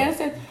with her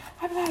nasty.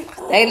 I'm like,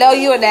 oh. They know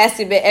you a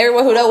nasty bitch.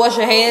 Everyone who don't wash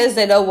your hands,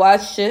 they don't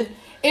wash shit.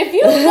 If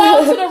you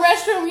go to the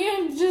restroom,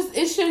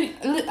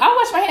 I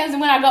wash my hands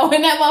when I go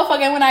in that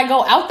motherfucker and when I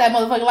go out that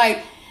motherfucker,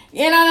 like,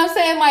 you know what I'm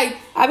saying? Like,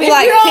 I be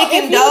like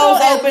kicking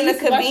doors open to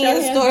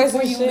convenience stores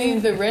before you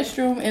leave the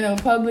restroom in a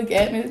public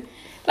atmosphere.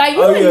 Like,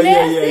 you a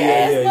nasty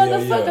ass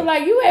motherfucker. Yeah.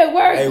 Like, you at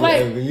work. Hey,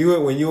 like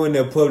when you in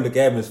that public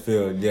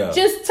atmosphere, yeah.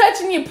 Just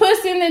touching your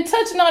pussy and then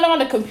touching on all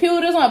the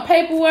computers, on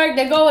paperwork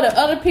that go to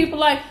other people.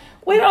 Like,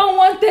 we don't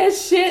want that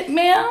shit,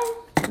 man.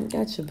 You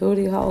got your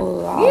booty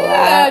hole all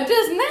out.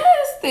 Just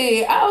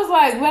nasty. I was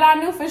like, but I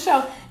knew for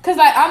sure. Because,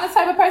 like, I'm the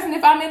type of person,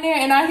 if I'm in there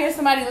and I hear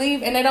somebody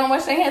leave and they don't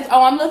wash their hands,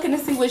 I'm looking to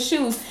see what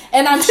shoes.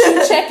 And I'm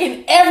shoe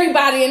checking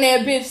everybody in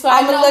that bitch. So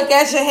I'm going to look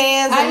at your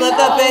hands and look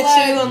up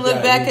at you and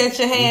look back at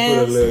your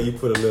hands. You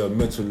put a little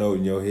mental note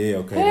in your head.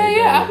 Okay. Hell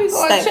yeah. I be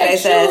going to check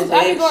shoes.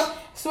 I be going,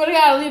 swear to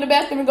God, leave the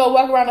bathroom and go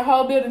walk around the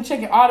whole building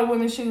checking all the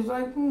women's shoes.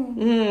 Like, what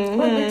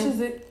bitch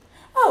is it?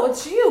 Oh,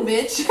 it's you,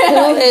 bitch.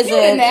 Who is you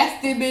it? A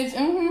nasty bitch.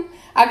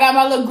 I got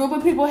my little group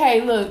of people.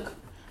 Hey, look.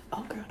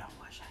 Oh, girl, don't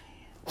wash her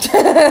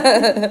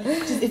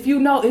hands. Just if you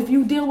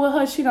deal with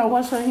her, she don't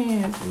wash her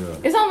hands. Yeah.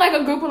 It's on like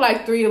a group of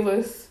like 3 of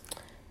us.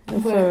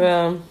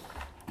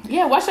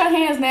 Yeah, wash your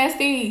hands,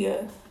 nasty.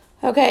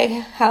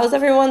 Okay, how's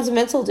everyone's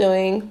mental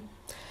doing?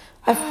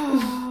 I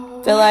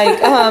feel like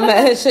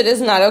shit is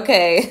not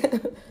okay.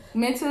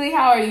 Mentally,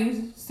 how are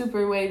you,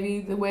 Super Wavy,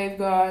 the wave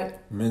god?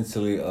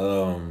 Mentally,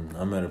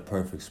 I'm at a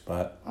perfect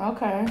spot.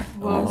 Okay,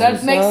 well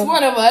that makes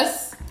one of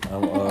us.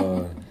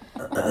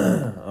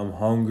 I'm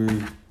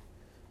hungry.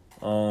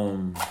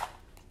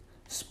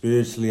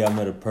 Spiritually, I'm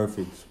at a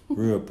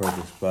real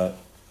perfect spot.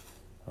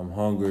 I'm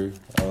hungry,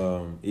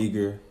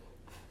 eager.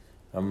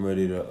 I'm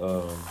ready to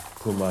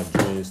put my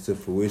dreams to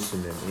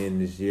fruition and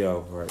end this year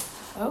off right.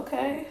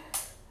 Okay.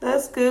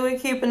 That's good. We're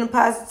keeping the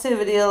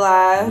positivity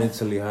alive.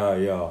 Mentally, how are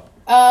y'all?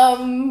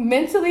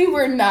 Mentally,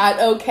 we're not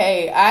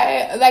okay.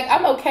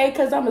 I'm okay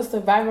because I'm a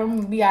survivor. I'm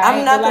gonna be alright.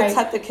 I'm not the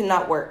type that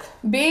cannot work.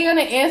 Being on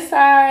the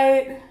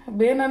inside,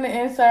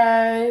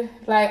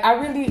 like, I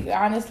really,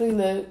 honestly,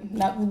 look,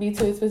 not to be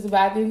too explicit, but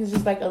I think it's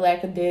just like a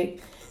lack of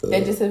dick.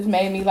 That just has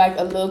made me like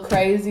a little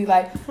crazy,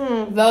 like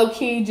low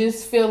key.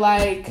 Just feel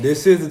like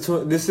this is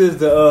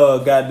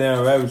the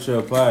goddamn Rabbit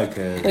Trail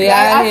podcast.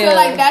 Yeah, I feel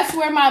like that's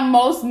where my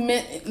most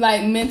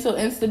mental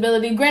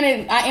instability.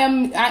 Granted, I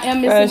am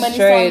missing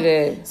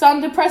money, so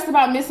I'm depressed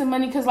about missing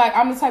money because like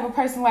I'm the type of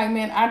person like,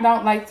 man, I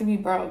don't like to be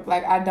broke.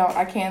 Like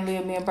I can't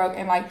live being broke,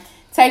 and like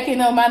taking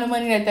the amount of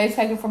money that they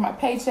taking from my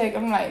paycheck.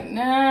 I'm like,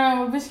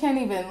 nah, my bitch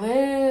can't even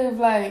live.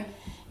 Like,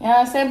 you know what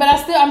I'm saying? But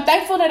I'm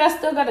thankful that I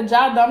still got a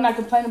job, though. I'm not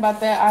complaining about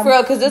that. For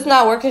real, because this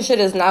not working shit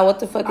is not what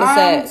the fuck is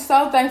I'm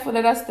so thankful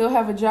that I still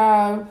have a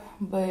job.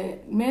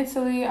 But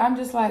mentally, I'm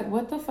just like,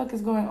 what the fuck is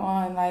going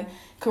on? Like,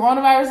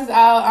 coronavirus is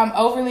out. I'm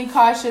overly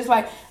cautious.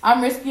 Like,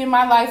 I'm risking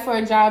my life for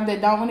a job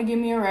that don't want to give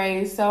me a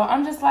raise. So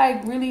I'm just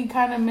like really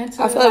kind of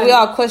mentally. I feel like we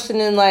all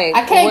questioning like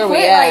I can't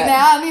quit right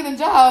now. I need a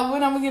job.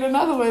 When I'm gonna get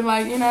another one?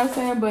 Like, you know what I'm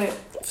saying?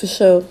 But for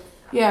sure.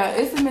 Yeah,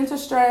 it's a mental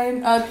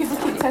strain. People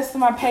keep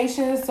testing my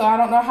patience, so I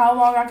don't know how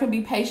long I can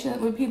be patient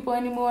with people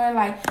anymore.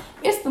 Like,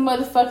 it's the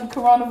motherfucking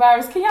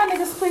coronavirus. Can y'all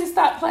niggas please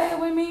stop playing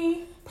with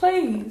me?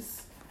 Please.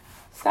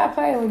 Stop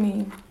playing with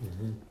me.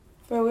 Mm-hmm.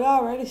 Bro, we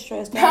already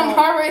stressed out. I'm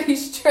already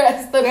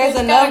stressed. There's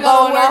enough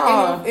going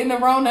on. In the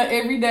Rona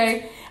every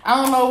day. I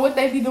don't know what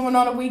they be doing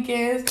on the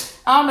weekends.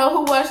 I don't know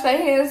who wash their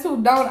hands,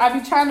 who don't. I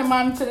be trying to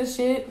monitor the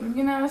shit.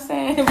 You know what I'm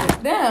saying?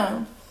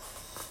 Damn.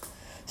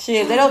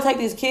 Shit, they don't take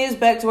these kids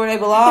back to where they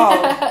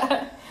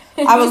belong.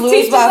 I would lose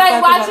teachers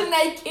ain't watching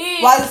their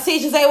kids. Why the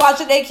teachers ain't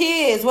watching their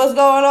kids? What's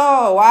going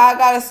on? Why I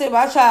gotta sit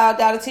my child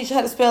down to teach her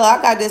how to spell? I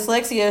got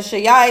dyslexia and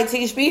shit. Y'all ain't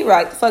teach me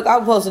right. The fuck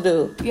I'm supposed to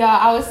do? Yeah,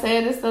 I was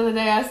saying this the other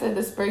day. I said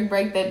the spring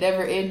break that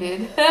never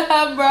ended.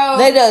 Bro.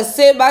 They done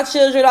sent my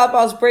children off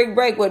on spring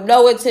break with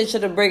no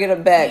intention of bringing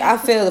them back. I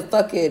feel the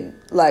fucking,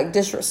 like,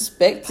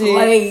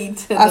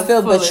 disrespected. I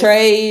feel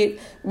betrayed.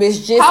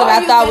 Miss Jess and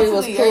I thought we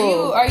was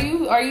cool.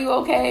 Are you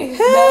okay?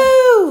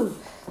 Woo!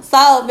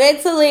 So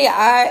mentally,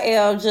 I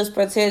am just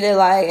pretending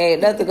like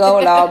ain't nothing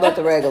going on but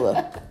the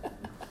regular.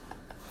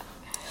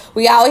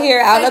 We out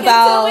here out and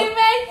about.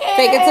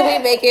 Fake it till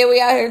we make it.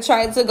 We out here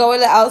trying to go in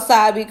the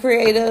outside, be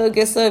creative,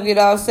 get some, you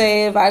know what I'm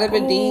saying,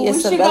 vitamin D and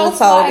some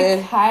melatonin. We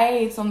should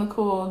heights on the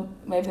cool.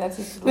 Maybe that's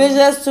just bitch,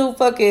 that's too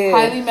fucking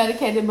highly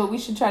medicated, but we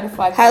should try to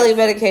fly. Highly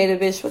medicated,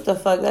 bitch. What the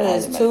fuck? That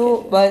is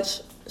too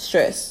much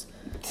stress.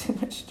 Too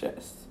much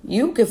stress.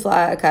 You can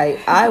fly a kite.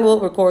 I will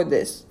record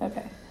this.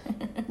 Okay.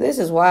 This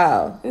is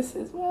wild. This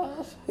is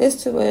wild.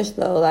 It's too much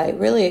though. Like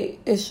really,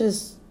 it's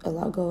just a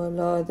lot going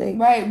on.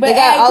 Right, but they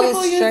got all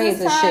these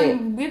strains and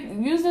shit.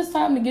 Use this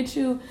time to get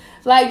you.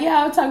 Like,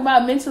 yeah, I'm talking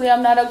about mentally.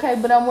 I'm not okay,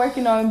 but I'm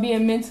working on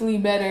being mentally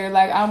better.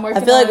 Like, I'm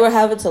working. I feel like we're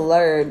having to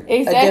learn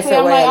a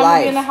different way of life. I'm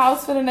gonna be in the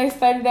house for the next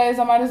 30 days.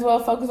 I might as well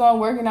focus on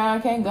working out. I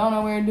can't go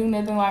nowhere and do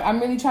nothing. Like,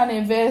 I'm really trying to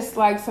invest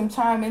like some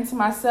time into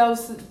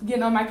myself,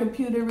 getting on my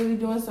computer, really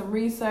doing some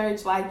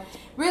research, like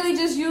really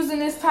just using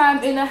this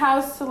time in the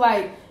house to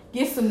like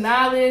get some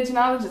knowledge.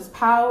 Knowledge is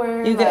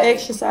power. You can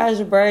exercise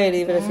your brain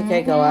even if you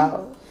can't go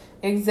out.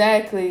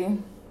 Exactly.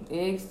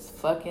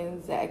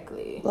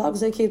 Exactly. As long as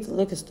they keep the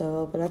liquor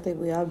store open, I think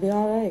we all be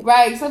all right.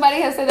 Right.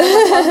 Somebody has said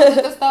that the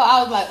liquor store.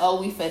 I was like,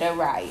 oh, we finna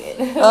riot.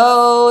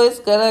 Oh, it's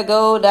gonna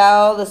go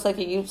down the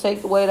second you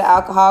take away the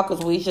alcohol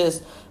because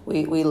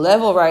we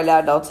level right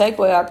now. Don't take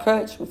away our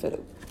crutch. We finna.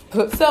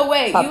 So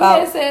wait, you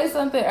had said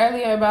something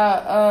earlier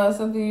about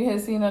something you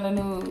had seen on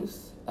the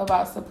news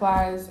about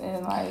supplies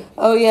and like.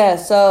 Oh yeah,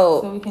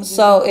 so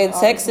in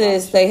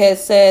Texas they had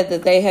said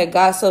that they had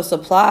got some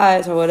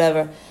supplies or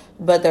whatever.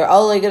 But they're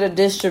only going to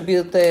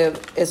distribute them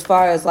as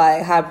far as,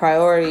 like, high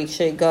priority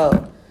shit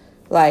go.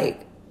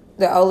 Like,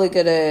 they're only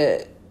going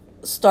to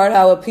start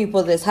out with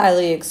people that's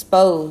highly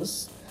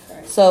exposed.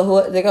 Right.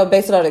 So they're going to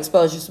base it on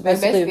exposure. So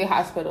basically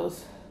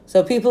hospitals.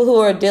 So people who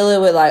are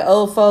dealing with, like,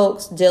 old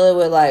folks, dealing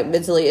with, like,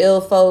 mentally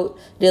ill folk,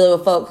 dealing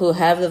with folk who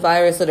have the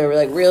virus and are,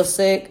 like, real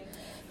sick,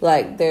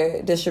 like,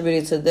 they're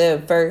distributed to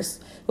them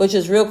first. Which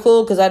is real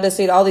cool because I just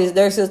seen all these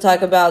nurses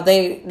talk about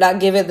they not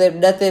giving them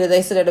nothing and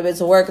they sending them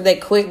into work and they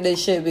quitting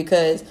this shit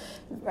because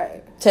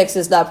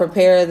Texas not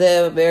preparing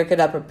them, America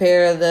not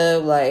preparing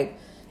them, like,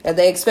 and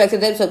they expected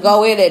them to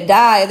go in and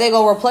die and they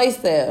gonna replace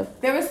them.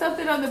 There was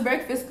something on the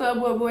Breakfast Club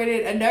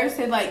where a nurse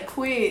had like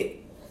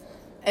quit,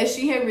 and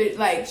she had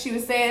like she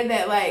was saying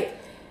that like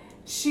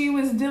she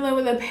was dealing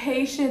with a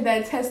patient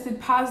that tested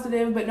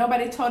positive, but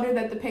nobody told her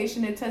that the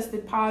patient had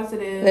tested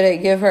positive. They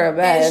didn't give her a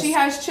mask. And she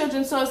has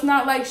children, so it's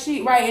not like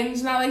and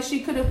it's not like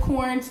she could have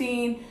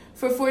quarantined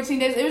for 14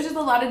 days. It was just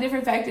a lot of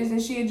different factors,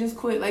 and she had just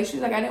quit. Like, she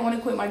was like, I didn't want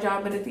to quit my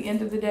job, but at the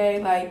end of the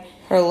day, like...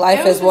 Her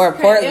life is more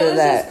important than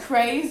that. It was just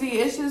crazy.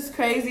 It's just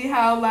crazy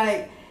how,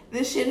 like,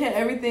 this shit hit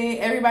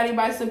everybody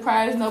by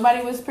surprise.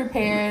 Nobody was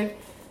prepared.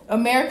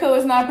 America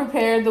was not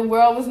prepared. The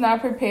world was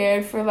not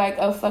prepared for, like,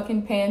 a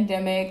fucking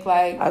pandemic.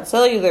 Like, I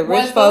tell you, the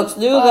rich folks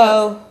do,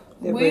 though.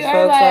 The rich folks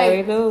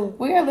already do.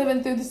 We are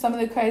living through some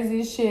of the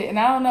craziest shit. And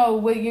I don't know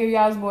what year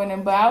y'all was born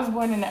in, but I was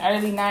born in the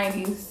early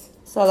 90s.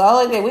 So the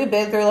only thing we've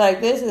been through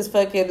like this is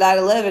fucking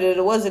 9/11, and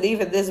it wasn't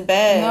even this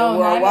bad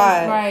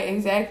worldwide. Right,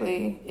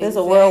 exactly. It's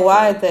a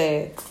worldwide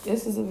thing.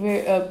 This is a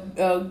very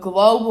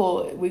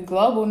global. We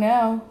global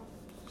now.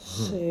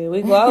 Shit,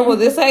 we global.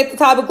 This ain't the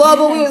type of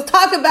global we was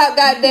talking about,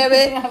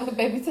 goddammit. Yeah,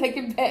 baby, take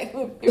it back.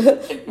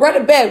 Run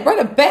it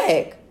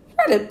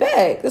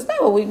back. That's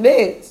not what we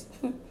meant.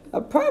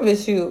 I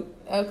promise you.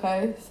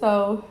 Okay,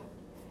 so,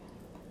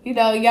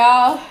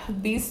 y'all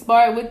be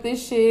smart with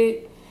this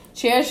shit.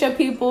 Cherish your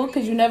people,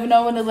 because you never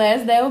know when the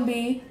last day will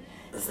be.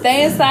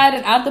 Stay inside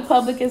and out the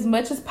public as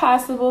much as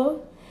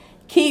possible.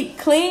 Keep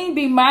clean,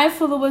 be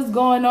mindful of what's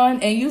going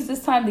on, and use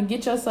this time to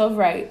get yourself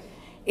right.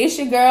 It's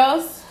your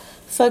girls.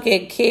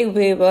 Fucking King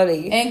Bee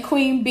Buddy. And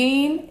Queen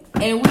Bean.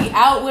 And we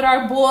out with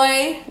our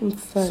boy.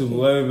 Super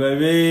wavy,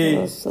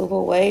 baby. Super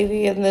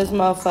wavy in this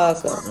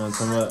motherfucker.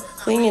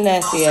 Clean your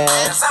nasty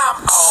ass. Hey,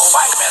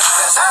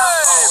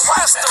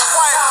 Mr.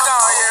 White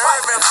down here.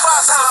 I've been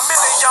busting a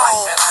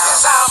million.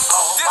 This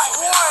would be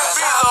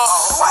the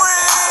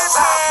remix.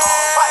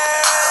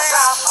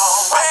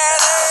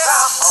 Badass.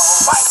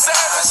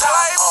 Savage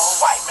life.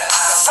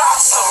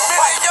 Drops a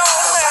million,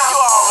 man. You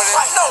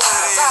already know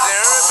what it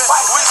is.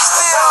 We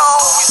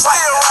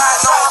still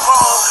riding on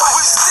home.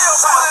 We still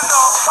pulling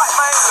up.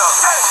 Man, look.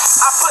 Hey,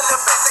 I pull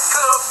up at the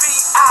club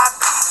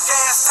VIP.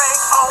 Gas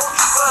tank on.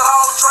 Put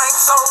all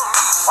drinks on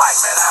me.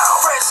 Wipe it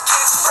out. Fresh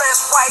kicks,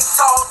 fresh white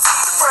tall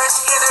tee. Fresh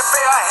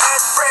NFL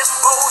hat, fresh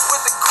bows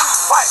with the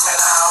crease. Wipe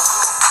it out.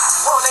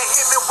 Wanna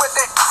hit me with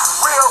that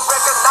real,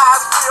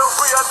 recognize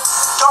real.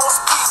 Don't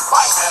speak.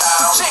 Wipe it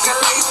out. Chicken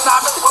laden,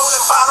 I've been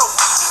rolling by the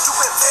week. You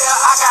can tell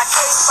I got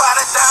cake by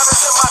the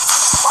diamonds in my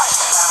teeth. Wipe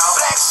it out.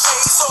 Black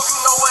shades, so you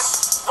know what.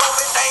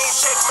 Rolling, they ain't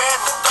check, man.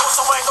 The door,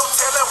 so ain't no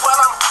telling what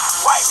I'm.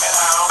 Wipe it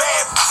out.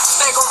 Bad,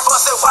 they gon'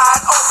 bust it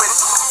wide open.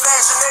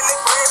 Flashing in the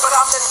green, but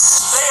I'm in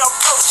damn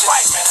coach.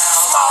 Wipe it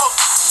out. Small,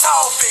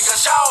 tall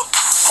figures, y'all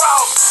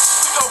crawl.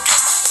 We gon'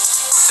 get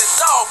the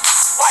dog.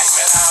 Wipe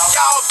it out.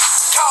 Y'all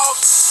call,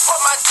 put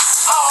my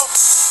hog.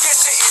 Get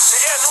your itchy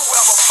and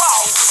whoever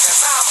fall.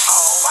 Cause I'm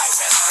on.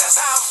 Wipe it out. Cause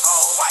I'm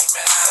on. Wipe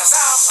it out. Cause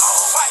I'm on.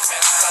 Wipe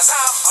it out. Cause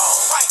I'm on.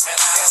 Wipe it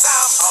out. Cause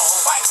I'm on.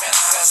 Wipe it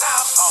out. Cause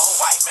I'm on.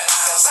 Wipe it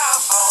out. Cause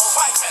I'm on.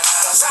 Wipe it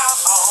out. Cause I'm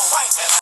on. Wipe it out.